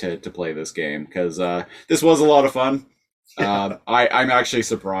to play this game, because this was a lot of fun. I'm actually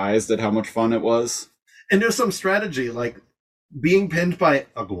surprised at how much fun it was. And there's some strategy, like being pinned by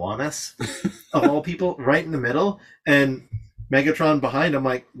Iguanus, of all people, right in the middle, and Megatron behind him.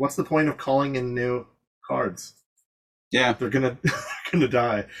 Like, what's the point of calling in new cards? Yeah. They're gonna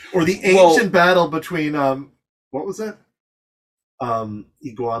die. Or the ancient battle between what was it?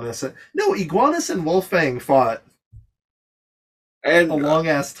 Iguanus. Iguanus and Wolfang fought And a long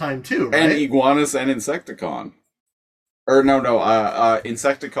ass time too, right? and Iguanus and Insecticon. Or no,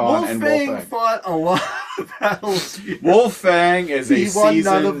 Insecticon and Wolfang Wolfang. fought a lot of battles. Wolfang is a He won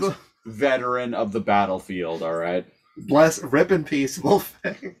none of seasoned veteran of the battlefield, all right? Rip in peace,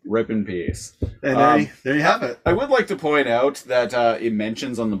 Wolfang. Rip in peace. And there you have it. I would like to point out that it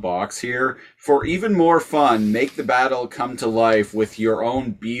mentions on the box here, for even more fun, make the battle come to life with your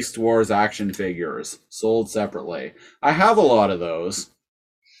own Beast Wars action figures, sold separately. I have a lot of those.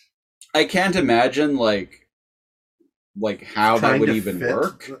 I can't imagine, like how that Trying would to even fit.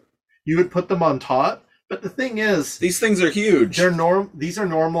 work. You would put them on top, but the thing is, These things are huge. these are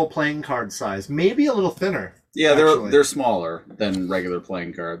normal playing card size, maybe a little thinner. Yeah, actually. they're smaller than regular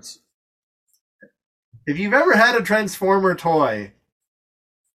playing cards. If you've ever had a Transformer toy,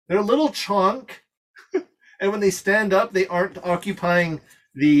 they're a little chunk, and when they stand up, they aren't occupying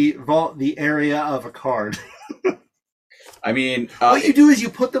the area of a card. I mean, What you do is you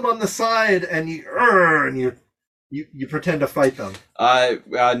put them on the side, and you pretend to fight them.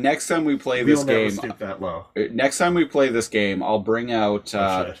 next time we play We'll this never game, stoop that low. next time we play this game, I'll bring out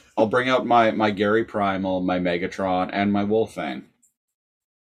Oh, shit. I'll bring out my Gary Primal, my Megatron, and my Wolfang.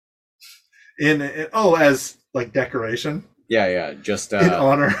 As like decoration Yeah, just in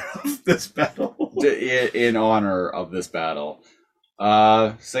honor of this battle. in honor of this battle.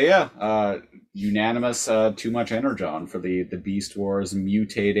 Unanimous too much energon for the Beast Wars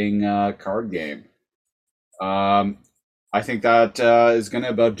mutating card game. I think that is going to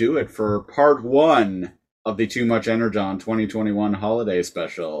about do it for part 1 of the Too Much Energon 2021 holiday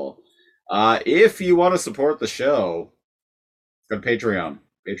special. If you want to support the show, go to Patreon.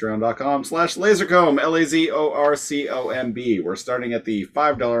 Patreon.com/Lazorcomb, LAZORCOMB. We're starting at the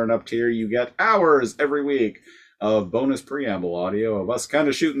 $5 and up tier. You get hours every week of bonus preamble audio of us kind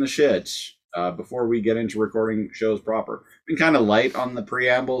of shooting the shit before we get into recording shows proper. Been kind of light on the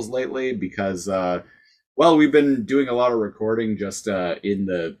preambles lately because, we've been doing a lot of recording just in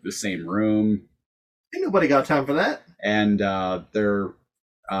the same room. Ain't nobody got time for that. And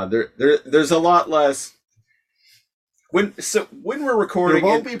there's a lot less. When we're recording,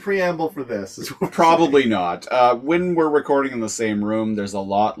 There won't be preamble for this. is what we're probably not. When we're recording in the same room, there's a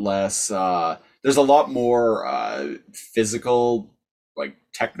lot less. There's a lot more physical, like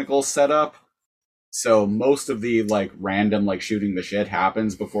technical setup. So most of the like random like shooting the shit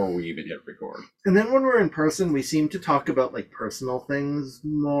happens before we even hit record. And then when we're in person, we seem to talk about like personal things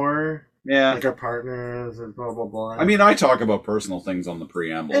more, Yeah. like our partners and blah blah blah. I mean, I talk about personal things on the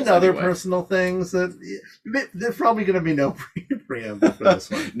preamble and other anyway. personal things that there's probably going to be no preamble for this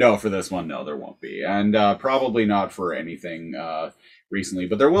one. No, for this one, no, there won't be. And probably not for anything recently.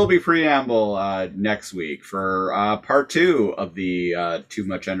 But there will be preamble next week for part 2 of the Too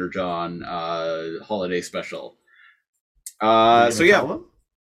Much Energon holiday special. Are you So gonna yeah, tell them?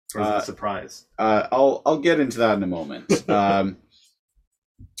 Or is it a surprise? I'll get into that in a moment. So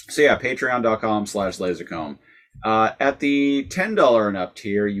yeah, patreon.com/lasercomb. At the $10 and up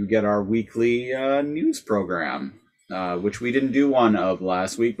tier, you get our weekly news program, which we didn't do one of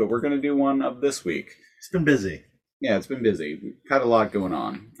last week, but we're going to do one of this week. It's been busy. Yeah, it's been busy. We've had a lot going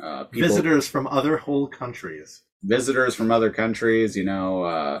on. Visitors from other whole countries. Visitors from other countries, you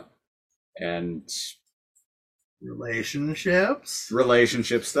know, and Relationships.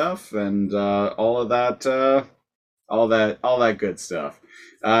 relationship stuff, and all that good stuff.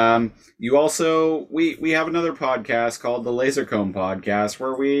 You also we have another podcast called the Lasercomb Podcast,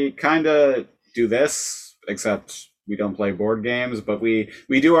 where we kind of do this, except we don't play board games, but we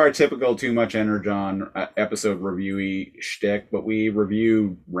do our typical Too Much Energon episode reviewy shtick, but we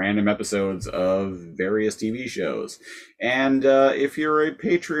review random episodes of various TV shows. And if you're a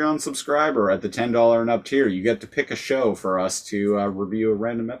Patreon subscriber at the $10 and up tier, you get to pick a show for us to review a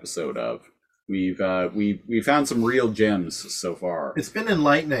random episode of. We found some real gems so far. It's been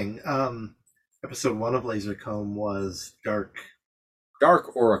enlightening. Episode 1 of Lasercomb was Dark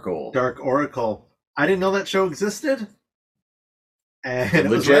Oracle. Dark Oracle. I didn't know that show existed. And it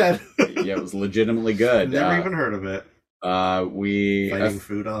was Legit. rad. Yeah, it was legitimately good. Never even heard of it. We Fighting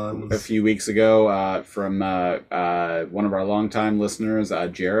Foodons. a few weeks ago from one of our longtime listeners,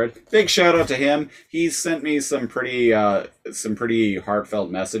 Jared. Big shout out to him. He's sent me some pretty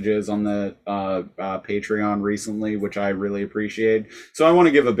heartfelt messages on the Patreon recently, which I really appreciate. So I want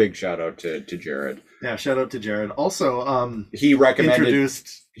to give a big shout out to Jared. Yeah, shout out to Jared. Also, He recommended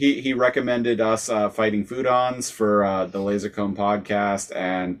introduced. he recommended us Fighting Foodons for the Lasercomb podcast,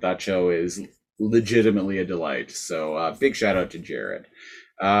 and that show is legitimately a delight. So big shout out to Jared.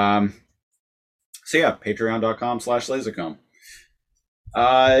 So yeah, patreon.com/lasercomb.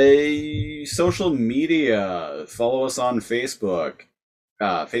 Social media, follow us on Facebook,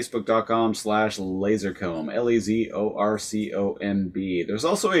 facebook.com/lasercomb, LAZORCOMB. There's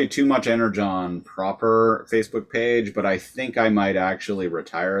also a Too Much Energon proper Facebook page, but I think I might actually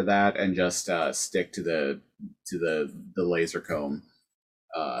retire that and just stick to the Lasercomb.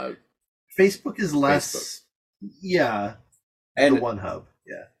 Facebook is less. Yeah. And the one hub.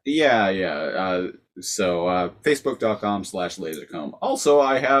 Yeah. yeah. So facebook.com/lasercomb. Also,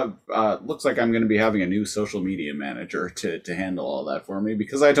 I have looks like I'm going to be having a new social media manager to handle all that for me,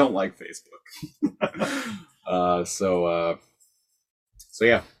 because I don't like Facebook. So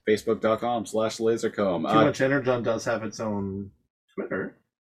yeah, facebook.com/lasercomb. Too Much Energon does have its own Twitter.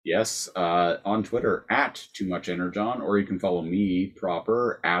 Yes, on Twitter at Too Much Energon, or you can follow me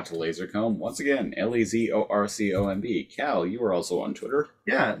proper at Lasercomb. Once again, LAZORCOMB. Cal, you are also on Twitter.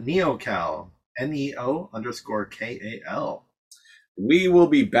 Yeah, NeoCal. NEO_KAL. We will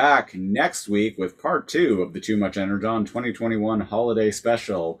be back next week with part 2 of the Too Much Energon 2021 holiday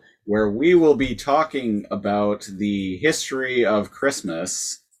special, where we will be talking about the history of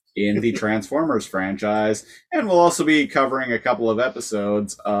Christmas in the Transformers franchise, and we'll also be covering a couple of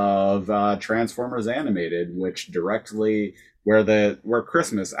episodes of Transformers Animated, which where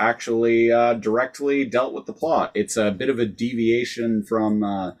Christmas actually directly dealt with the plot. It's a bit of a deviation from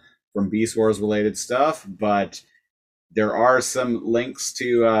Beast Wars related stuff, but there are some links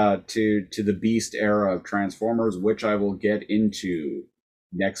to the Beast era of Transformers, which I will get into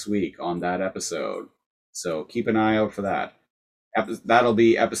next week on that episode. So keep an eye out for that. That'll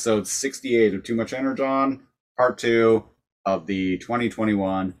be episode 68 of Too Much Energon, part 2 of the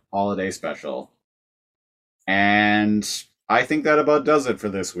 2021 holiday special. And I think that about does it for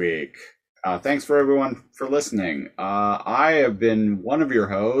this week. Thanks for everyone for listening. I have been one of your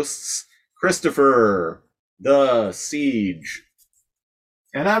hosts, Christopher the Siege.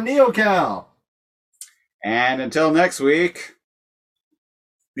 And I'm NeoCal. And until next week,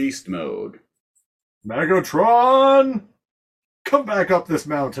 Beast Mode. Megatron! Come back up this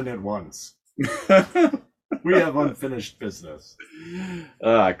mountain at once. We have unfinished business.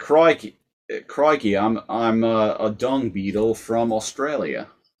 Crikey, I'm a dung beetle from Australia.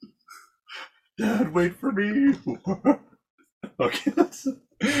 Dad, wait for me. Okay.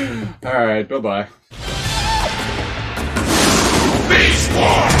 All right, bye-bye.